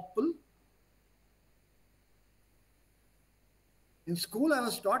for apple. In school, I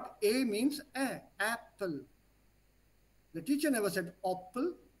was taught A means A, apple. The teacher never said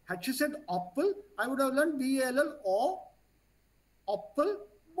apple. Had she said apple, I would have learned B-A-L-L, apple,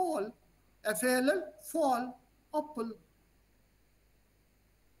 ball. F-A-L-L, fall, apple.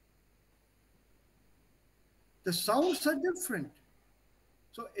 The sounds are different.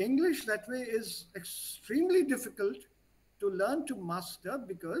 So English that way is extremely difficult to learn to master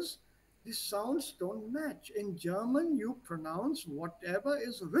because The sounds don't match. In German, you pronounce whatever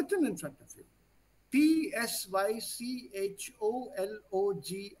is written in front of you. Psychologie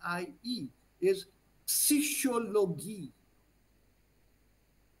is Psychologie.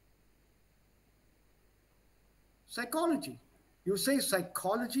 Psychology. You say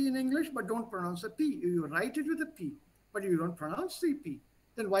psychology in English, but don't pronounce the P. You write it with a P, but you don't pronounce the P.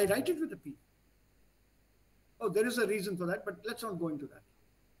 Then why write it with a P? Oh, there is a reason for that, but let's not go into that.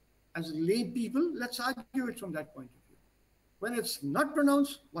 As lay people, let's argue it from that point of view. When it's not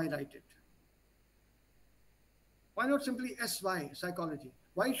pronounced, why write it? Why not simply SY, psychology?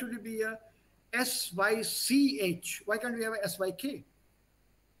 Why should it be a SYCH? Why can't we have a SYK?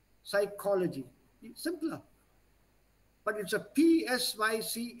 Psychology. Simpler. But it's a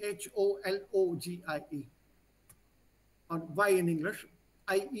PSYCHOLOGIE. Or Y in English,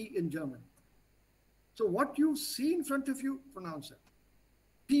 IE in German. So what you see in front of you, pronounce it.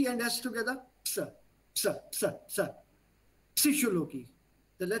 P and S together, ps, ps, ps, ps. Psychologie.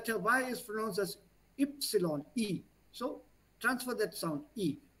 The letter Y is pronounced as ypsilon, E. So transfer that sound,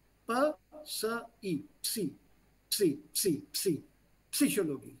 E. P, S, E, psi, psi, psi, psi.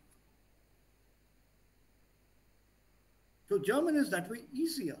 Psychologie. So German is that way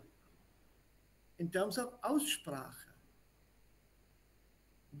easier in terms of Aussprache.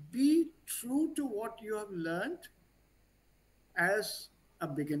 Be true to what you have learned as a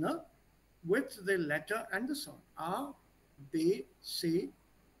beginner with the letter and the sound. A, B, C,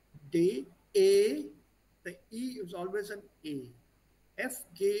 D, A. The E is always an A. F,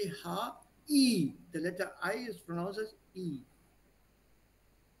 G, H, E. The letter I is pronounced as E.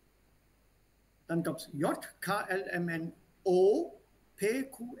 Then comes J, K, L, M, N, O, P,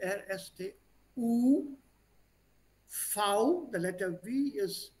 Q, R, S, T, U. V, the letter V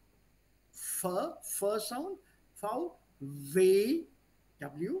is fur sound. V, V,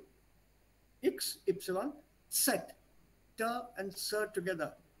 W, X, Y, Z. T and S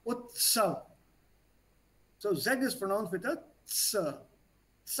together. Utsav. So Z is pronounced with a ts.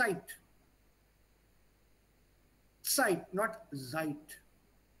 Sight. Sight, not zeit.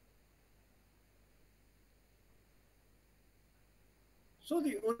 So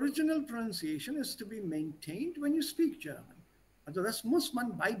the original pronunciation is to be maintained when you speak German. Also das muss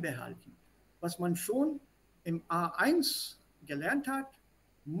man beibehalten. Was man schon im A1 gelernt hat,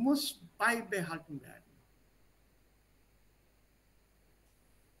 muss beibehalten werden.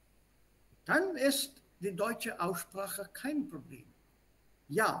 Dann ist die deutsche Aussprache kein Problem.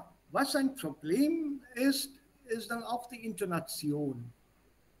 Ja, was ein Problem ist, ist dann auch die Intonation.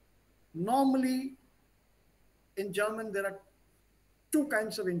 Normally, in German, there are two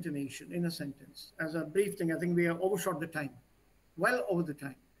kinds of intonation in a sentence. As a brief thing, I think we have overshot the time, well over the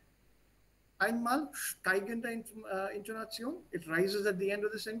time. Einmal steigende Intonation, it rises at the end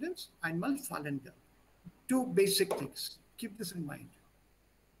of the sentence. Einmal fallende. Two basic things. Keep this in mind.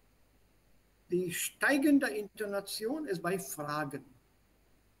 Die steigende Intonation ist bei Fragen.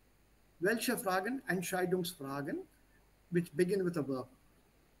 Welche Fragen? Entscheidungsfragen, which begin with a verb.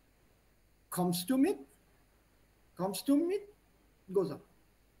 Kommst du mit? Kommst du mit? Goes up.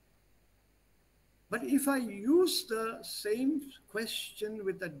 But if I use the same question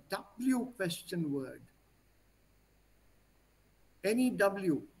with a W question word, any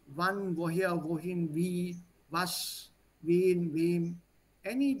W, wann, woher, wohin, wie, was, wen, wem,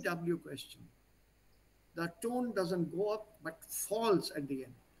 any W question, the tone doesn't go up but falls at the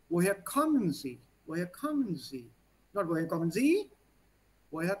end. Woher kommen Sie? Woher kommen Sie? Not woher kommen Sie?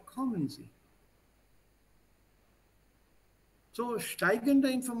 Woher kommen Sie? So steigende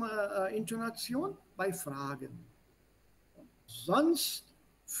Intonation bei Fragen. Sonst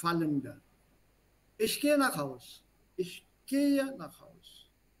fallende. Ich gehe nach Haus. Ich gehe nach Haus.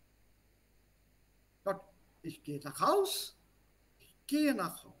 Not ich gehe nach Haus. Ich gehe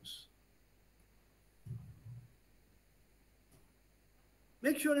nach Haus.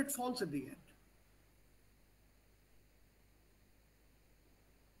 Make sure it falls at the end.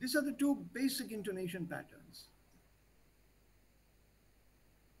 These are the two basic intonation patterns.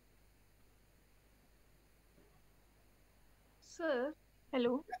 Sir,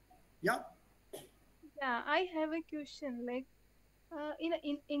 hello. Yeah. Yeah, I have a question. Like,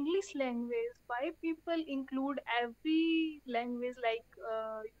 in English language, why people include every language like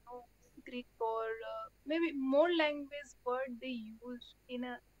Greek or maybe more language word they use in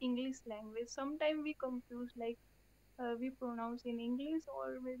a English language? Sometimes we confuse like we pronounce in English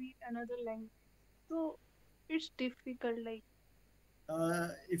or maybe another language. So it's difficult. Like,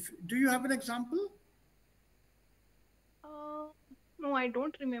 Do you have an example? no, I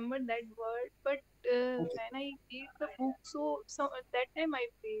don't remember that word, but Okay. when I read the book, so that time I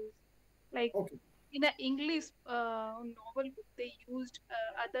faced. Like Okay. in an English novel book, they used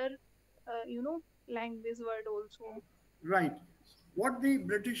other, language word also. Right. What the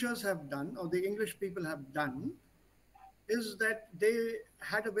Britishers have done, or the English people have done, is that they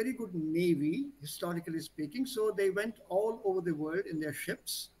had a very good navy, historically speaking. So they went all over the world in their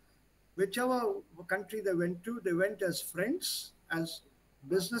ships. Whichever country they went to, they went as friends, as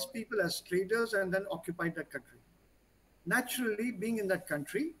business people, as traders, and then occupied that country. Naturally, being in that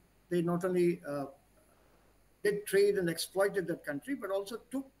country, they not only did trade and exploited that country, but also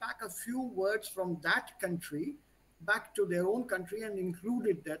took back a few words from that country back to their own country and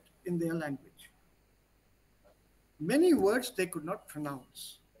included that in their language. Many words they could not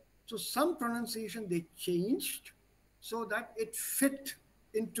pronounce. So some pronunciation they changed so that it fit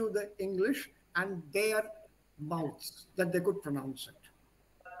into the English and their mouths, that they could pronounce it.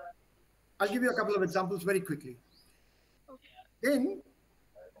 I'll give you a couple of examples very quickly. Then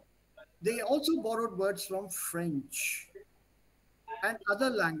they also borrowed words from French and other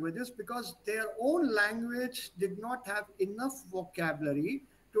languages because their own language did not have enough vocabulary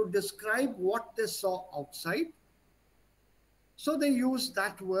to describe what they saw outside. So they used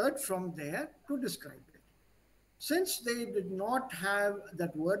that word from there to describe it. Since they did not have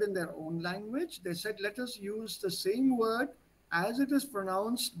that word in their own language, they said, let us use the same word as it is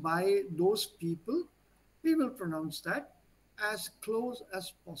pronounced by those people. We will pronounce that as close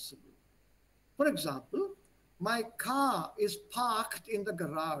as possible. For example, my car is parked in the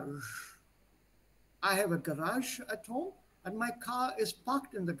garage. I have a garage at home and my car is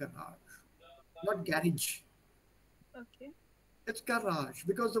parked in the garage, not garage. Okay. It's garage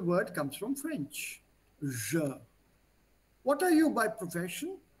because the word comes from French. Je. What are you by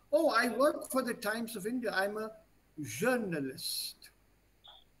profession? Oh, I work for the Times of India. I'm a journalist.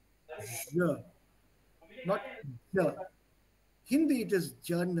 Je. Not je. Hindi it is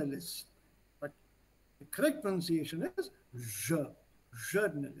journalist. But the correct pronunciation is je.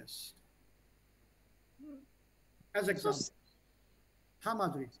 Journalist. As example.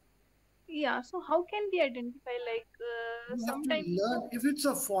 Madhuri. Yeah, so how can we identify, like, You have sometimes to learn, if it's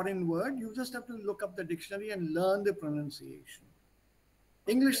a foreign word, you just have to look up the dictionary and learn the pronunciation.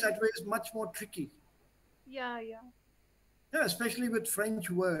 English that way is much more tricky. Yeah. Yeah, especially with French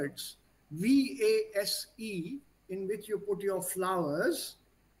words. VASE, in which you put your flowers.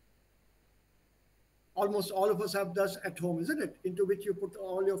 Almost all of us have this at home, isn't it? Into which you put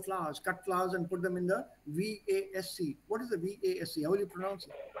all your flowers, cut flowers and put them in the VASE. What is the VASE? How will you pronounce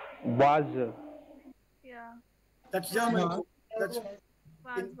it? Was. Yeah. That's German. That's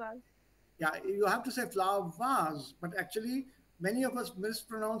Vase. Yeah, you have to say flower vase, but actually many of us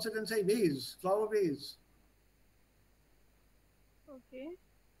mispronounce it and say vase, flower vase. Okay.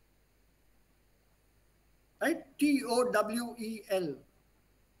 Right? TOWEL.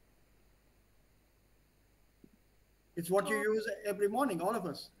 It's what you use every morning, all of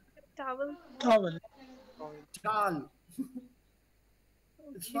us. Towel. Towel. Towel.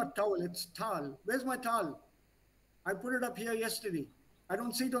 It's not towel, it's towel. Where's my towel? I put it up here yesterday. I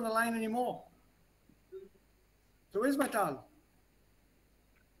don't see it on the line anymore. So where's my towel?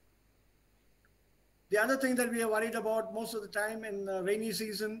 The other thing that we are worried about most of the time in the rainy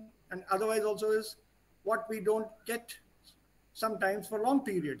season and otherwise also is what we don't get sometimes for long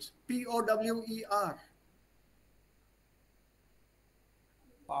periods. POWER.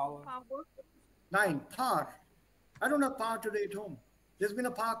 Power. 9. Power. I don't have power today at home. There's been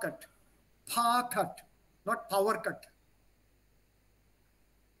a power cut. Power cut, not power cut.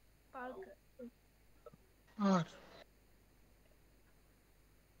 R.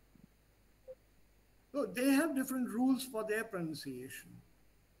 So they have different rules for their pronunciation.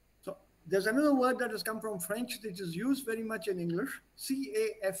 So there's another word that has come from French which is used very much in English,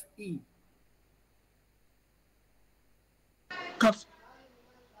 CAFE.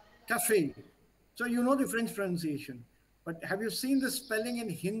 Cafe. So you know the French pronunciation, but have you seen the spelling in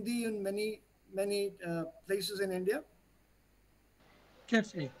Hindi in many places in India?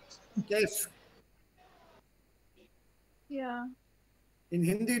 Cafe. Kef. Yeah. In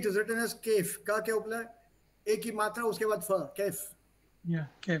Hindi it is written as kef. Ka ke upla ek hi matra uske baad fa. Kef. Yeah,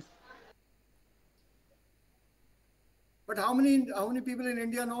 kef. But how many people in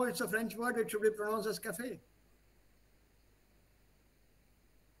India know it's a French word? It should be pronounced as cafe.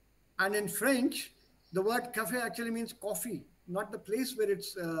 And in French, the word cafe actually means coffee, not the place where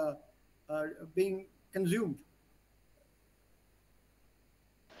it's being consumed.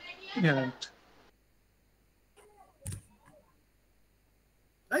 Yeah, right.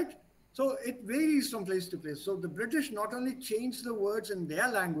 Right? So it varies from place to place. So the British not only changed the words in their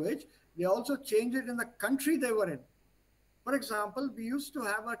language, they also changed it in the country they were in. For example, we used to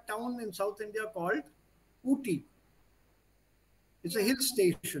have a town in South India called Ooty. It's a hill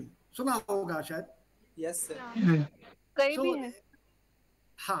station. Suna hoga shayad. Yes, sir. कहीं So, भी है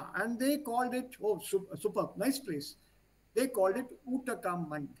and they called it, oh, superb, nice place. They called it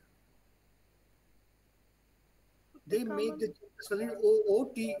Uttakamand. They made the spelling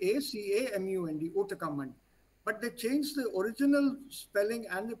Ootacamund, Uttakamand. But they changed the original spelling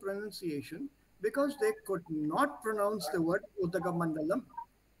and the pronunciation because they could not pronounce the word Uttakamandalam.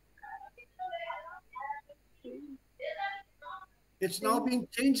 It's now being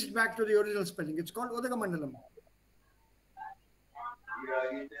changed back to the original spelling. It's called Uttakamandalam.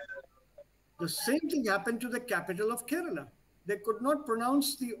 The same thing happened to the capital of Kerala. They could not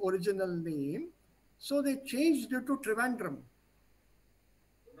pronounce the original name, so they changed it to Trivandrum.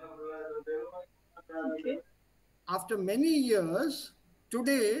 Okay. After many years,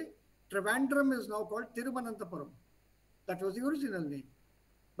 today, Trivandrum is now called Thiruvananthapuram. That was the original name.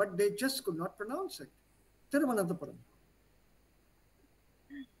 But they just could not pronounce it. Thiruvananthapuram.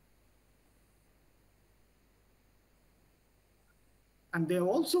 And they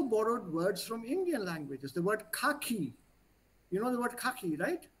also borrowed words from Indian languages. The word khaki. You know the word khaki,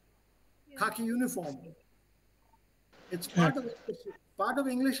 right? Yeah. Khaki uniform. It's part of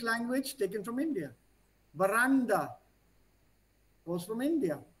English language taken from India. Veranda was from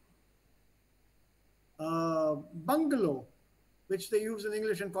India. Bungalow, which they use in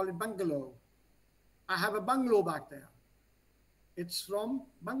English and call it bungalow. I have a bungalow back there. It's from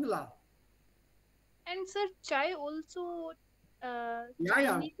Bangla. And sir, chai also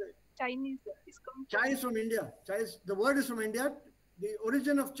Chinese is come Chai is from India. The word is from India. The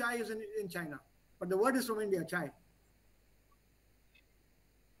origin of chai is in China. But the word is from India, chai.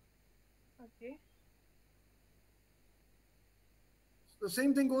 Okay. The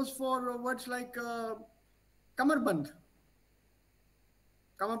same thing goes for words like kamarband.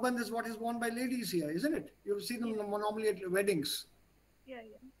 Kamarband is what is worn by ladies here, isn't it? You'll see them normally at weddings. Yeah.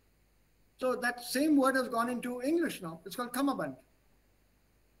 So that same word has gone into English now. It's called kamarband.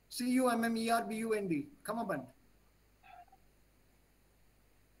 Cummerbund. Kamarband.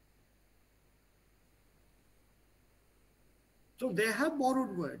 So they have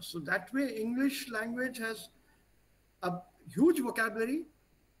borrowed words. So that way English language has a huge vocabulary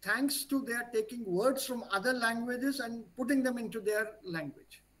thanks to their taking words from other languages and putting them into their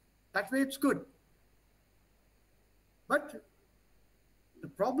language. That way it's good. But the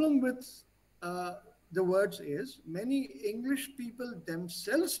problem with the words is many English people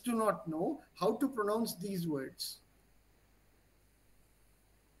themselves do not know how to pronounce these words.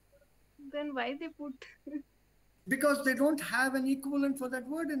 Then why they put? Because they don't have an equivalent for that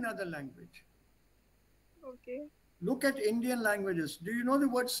word in other language. Okay. Look at Indian languages. Do you know the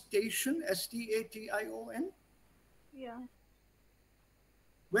word station? S-T-A-T-I-O-N? Yeah.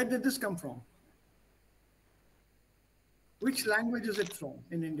 Where did this come from? Which language is it from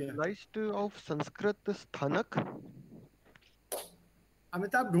in India? Raised of Sanskrit Sthanak.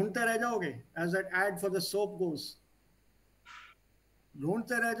 Amitabh, ढूंढते रह जाओगे, as that ad for the soap goes.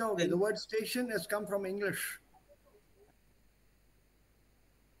 ढूंढते रह जाओगे. The word station has come from English.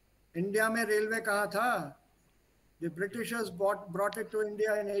 India में railway कहाँ था? The Britishers brought it to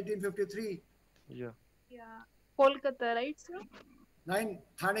India in 1853. Yeah. Kolkata, right, sir?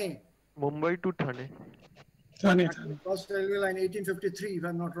 Thane. Mumbai to Thane. First railway line, 1853, if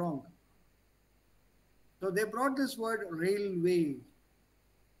I'm not wrong. So they brought this word railway.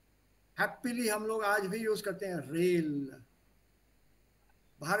 Happily, हम लोग आज भी use करते हैं rail.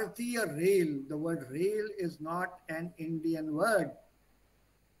 Bharatiya rail. The word rail is not an Indian word.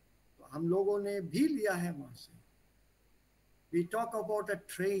 तो हम लोगों ने भी लिया है वहाँ से. We talk about a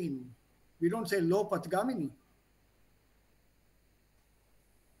train. We don't say lo patgamini.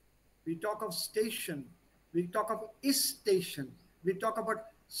 We talk of station. We talk of is station. We talk about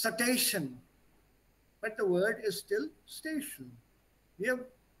station. But the word is still station. We have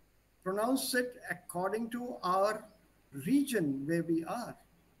pronounced it according to our region where we are.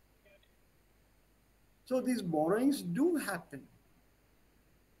 So these borrowings do happen.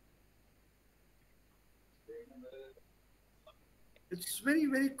 It's very,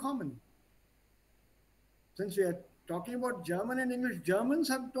 very common. Since we are talking about German and English,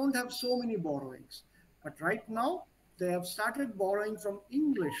 Germans don't have so many borrowings. But right now, they have started borrowing from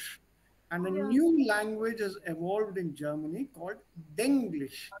English. And a new language has evolved in Germany called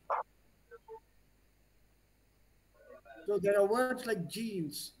Denglish. So there are words like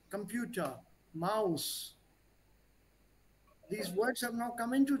jeans, computer, mouse. These words have now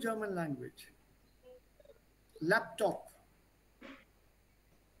come into German language. Laptop.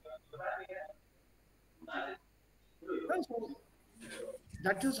 So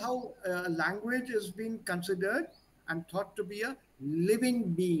that is how language is being considered and thought to be a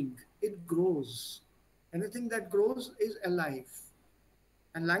living being. It grows. Anything that grows is alive.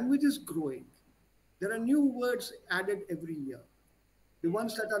 And language is growing. There are new words added every year. The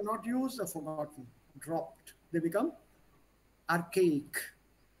ones that are not used are forgotten, dropped. They become archaic.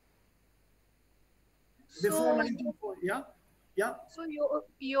 Before So, 1940, yeah. so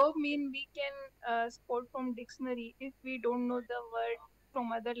you mean we can spot from dictionary if we don't know the word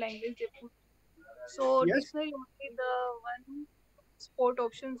from other language they put. So Yes. dictionary only the one spot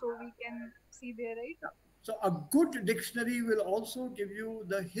option, so we can see there, right? Yeah. So a good dictionary will also give you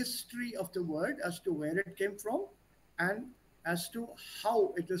the history of the word as to where it came from and as to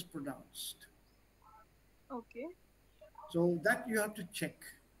how it is pronounced. Okay. So that you have to check.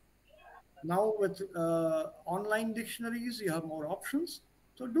 Now with online dictionaries, you have more options.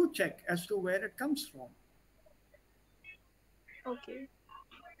 So do check as to where it comes from. Okay.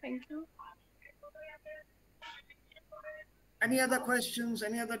 Thank you. Any other questions?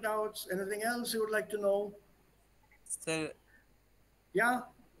 Any other doubts? Anything else you would like to know? Sir, Yeah.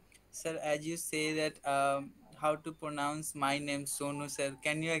 sir, as you say that how to pronounce my name, Sonu, sir,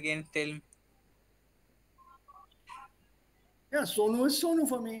 can you again tell me? Yeah, Sonu is Sonu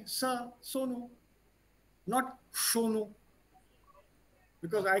for me. Sir, Sonu. Not Shonu.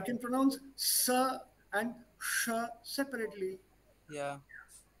 Because I can pronounce Sir and Sh separately. Yeah.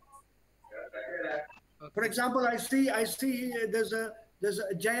 For example, I see there's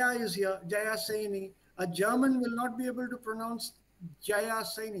a Jaya is here, Jaya Saini. A German will not be able to pronounce Jaya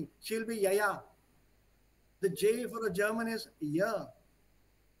Saini. She'll be Yaya. The J for a German is Ya.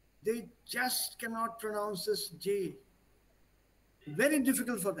 They just cannot pronounce this J. Very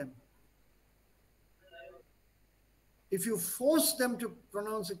difficult for them. If you force them to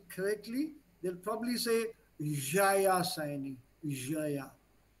pronounce it correctly, they'll probably say Jaya Saini, Jaya.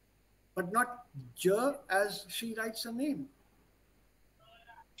 But not J as she writes her name.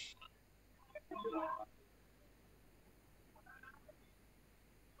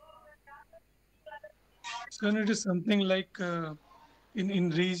 So it is something like in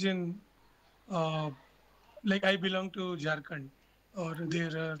region, uh, like I belong to Jharkhand, or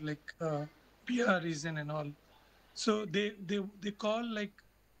there are like Bihar region and all. So they call like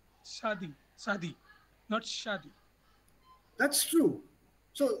Sadi, not Shadi. That's true.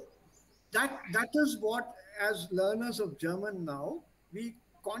 So that is what, as learners of German now, we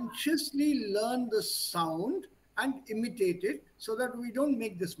consciously learn the sound and imitate it so that we don't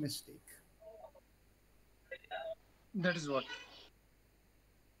make this mistake. That is what.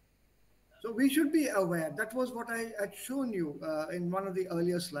 So we should be aware. That was what I had shown you in one of the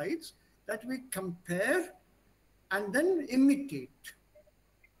earlier slides, that we compare and then imitate.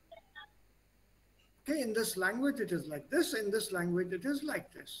 Okay, in this language it is like this, in this language it is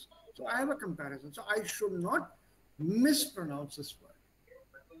like this. So I have a comparison. So I should not mispronounce this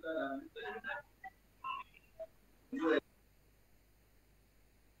word.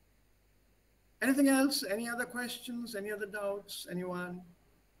 Anything else? Any other questions? Any other doubts? Anyone?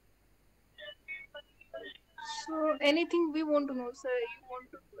 So anything we want to know, sir? You want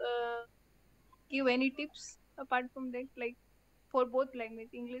to give any tips apart from that, like for both language,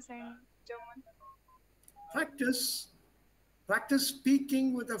 English and German? Practice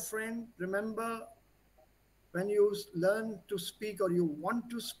speaking with a friend. Remember, when you learn to speak or you want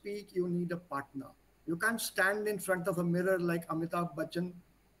to speak, you need a partner. You can't stand in front of a mirror like Amitabh Bachchan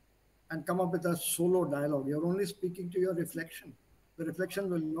and come up with a solo dialogue. You're only speaking to your reflection. The reflection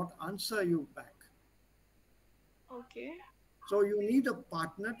will not answer you back. Okay. So you need a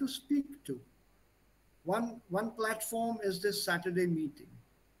partner to speak to. One platform is this Saturday meeting.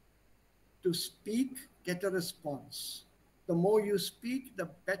 To speak, get a response. The more you speak, the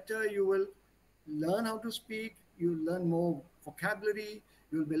better you will learn how to speak. You learn more vocabulary.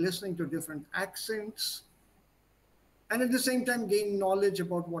 You'll be listening to different accents. And at the same time, gain knowledge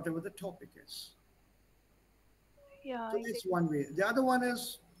about whatever the topic is. Yeah. So it's one way. The other one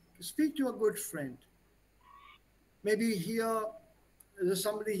is to speak to a good friend. Maybe here, there's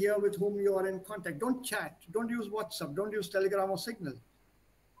somebody here with whom you are in contact. Don't chat. Don't use WhatsApp. Don't use Telegram or Signal.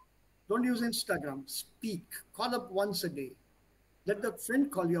 Don't use Instagram. Speak. Call up once a day. Let the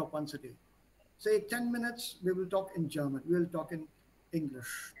friend call you up once a day. Say 10 minutes, we will talk in German. We will talk in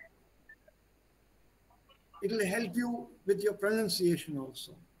English. It will help you with your pronunciation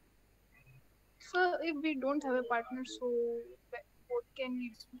also. So if we don't have a partner, so what can we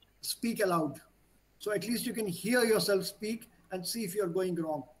do? Speak aloud. So at least you can hear yourself speak and see if you're going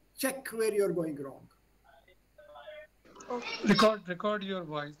wrong. Check where you're going wrong. Okay. Record your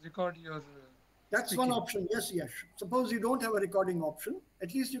voice. Record your That's one option. Yes, yes. Suppose you don't have a recording option,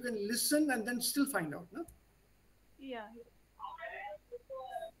 at least you can listen and then still find out. No? Yeah.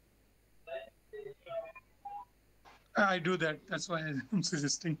 I do that. That's why I'm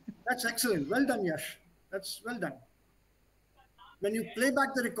suggesting. That's excellent. Well done, Yash. That's well done. When you play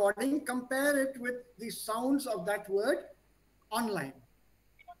back the recording, compare it with the sounds of that word online.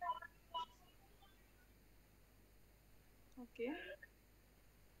 Okay.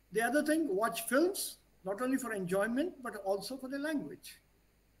 The other thing, watch films, not only for enjoyment, but also for the language.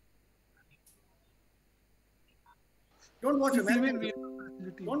 Don't watch American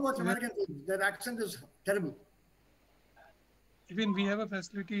films. Don't watch American films. Their accent is terrible. Even we have a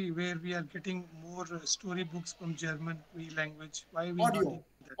facility where we are getting more storybooks from German language. Why we Audio, not doing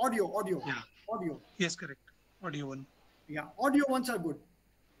that? audio, Yeah. audio. Yes, correct. Audio one. Yeah, audio ones are good.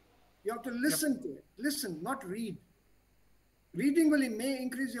 You have to listen to it. Listen, not read. Reading may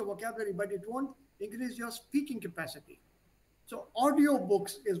increase your vocabulary, but it won't increase your speaking capacity. So audio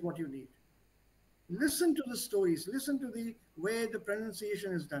books is what you need. Listen to the stories. Listen to the way the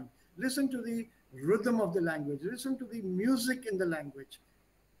pronunciation is done. Listen to the rhythm of the language. Listen to the music in the language.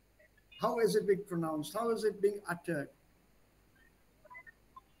 How is it being pronounced? How is it being uttered?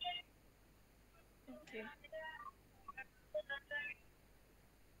 Okay.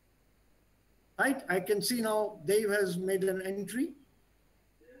 Right? I can see now Dave has made an entry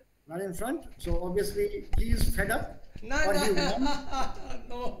right in front. So obviously he is fed up. No, or he no, wants,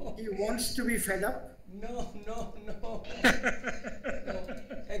 no. He wants to be fed up. No. No.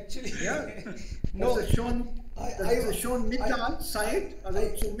 Actually, No. Das ist schon Mittagszeit.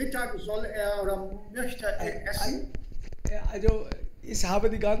 Also zu Mittag soll oder möchte essen. Also ich habe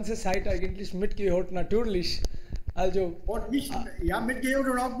die ganze Zeit eigentlich mitgehört, natürlich. Also, und nicht, mitgehört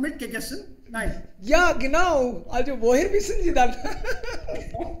und auch mitgegessen? Nein. Ja, genau. Also woher wissen Sie dann?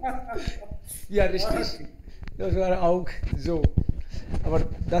 Ja, richtig. Das war auch so. Aber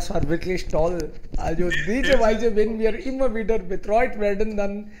das war wirklich toll. Also diese Weise, wenn wir immer wieder betreut werden,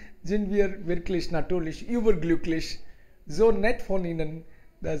 dann sind wir wirklich natürlich überglücklich. So nett von Ihnen,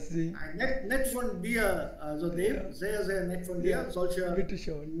 dass Sie... Nett von dir, also Dave, sehr, sehr nett von dir, solche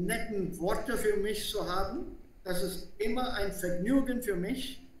netten Worte für mich zu haben. Das ist immer ein Vergnügen für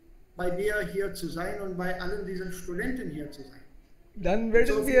mich, bei dir hier zu sein und bei allen diesen Studenten hier zu sein. Dann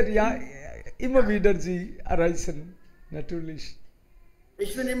werden wir immer wieder Sie erreichen, natürlich.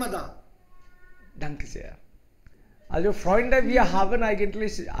 Ich bin immer da. Danke sehr. Also Freunde, wir haben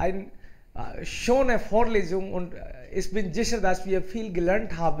eigentlich schon eine Vorlesung und ich bin sicher, dass wir viel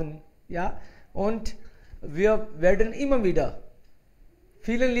gelernt haben. Ja? Und wir werden immer wieder.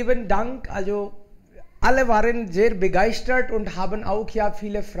 Vielen lieben Dank. Also alle waren sehr begeistert und haben auch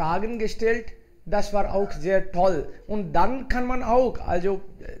viele Fragen gestellt. Das war auch sehr toll. Und dann kann man auch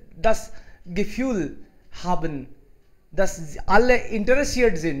das Gefühl haben, dass alle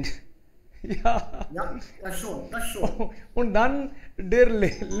interessiert sind. Ja, das schon. Und dann der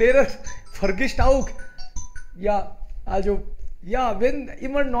Lehrer vergisst auch. Wenn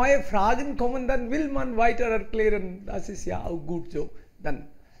immer neue Fragen kommen, dann will man weiter erklären. Das ist ja auch gut so. Dann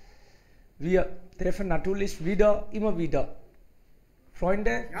wir treffen natürlich immer wieder.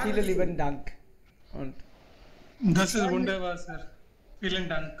 Freunde, vielen lieben Dank. Und das ist wunderbar, Sir. Vielen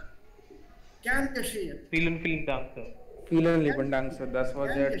Dank. Gern geschehen. Vielen Dank, Sir. Vielen lieben Dank, Sir. Das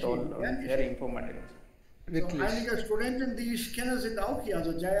war sehr toll und sehr informativ. So, einige Studenten, die ich kenne, sind auch hier.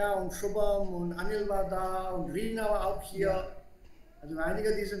 Also Jaya und Shubham und Anil war da und Rina war auch hier. Ja. Also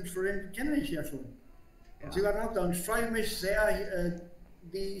einige dieser Studenten kenne ich ja schon. Ja. Sie waren auch da und ich freue mich sehr,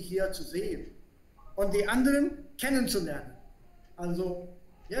 die hier zu sehen und die anderen kennenzulernen. Also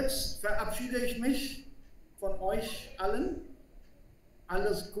jetzt verabschiede ich mich von euch allen.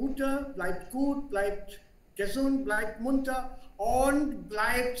 Alles Gute, bleibt gut, bleibt gesund, bleibt munter und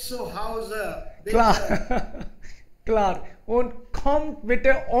bleibt zu Hause. Bitte. Klar, klar. Und kommt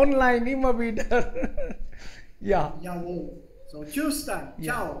bitte online immer wieder. Ja. Jawohl. So, tschüss dann.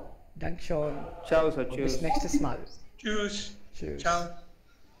 Ciao. Dankeschön. Ciao, Sir. Tschüss. Bis nächstes Mal. Tschüss. Tschüss. Ciao.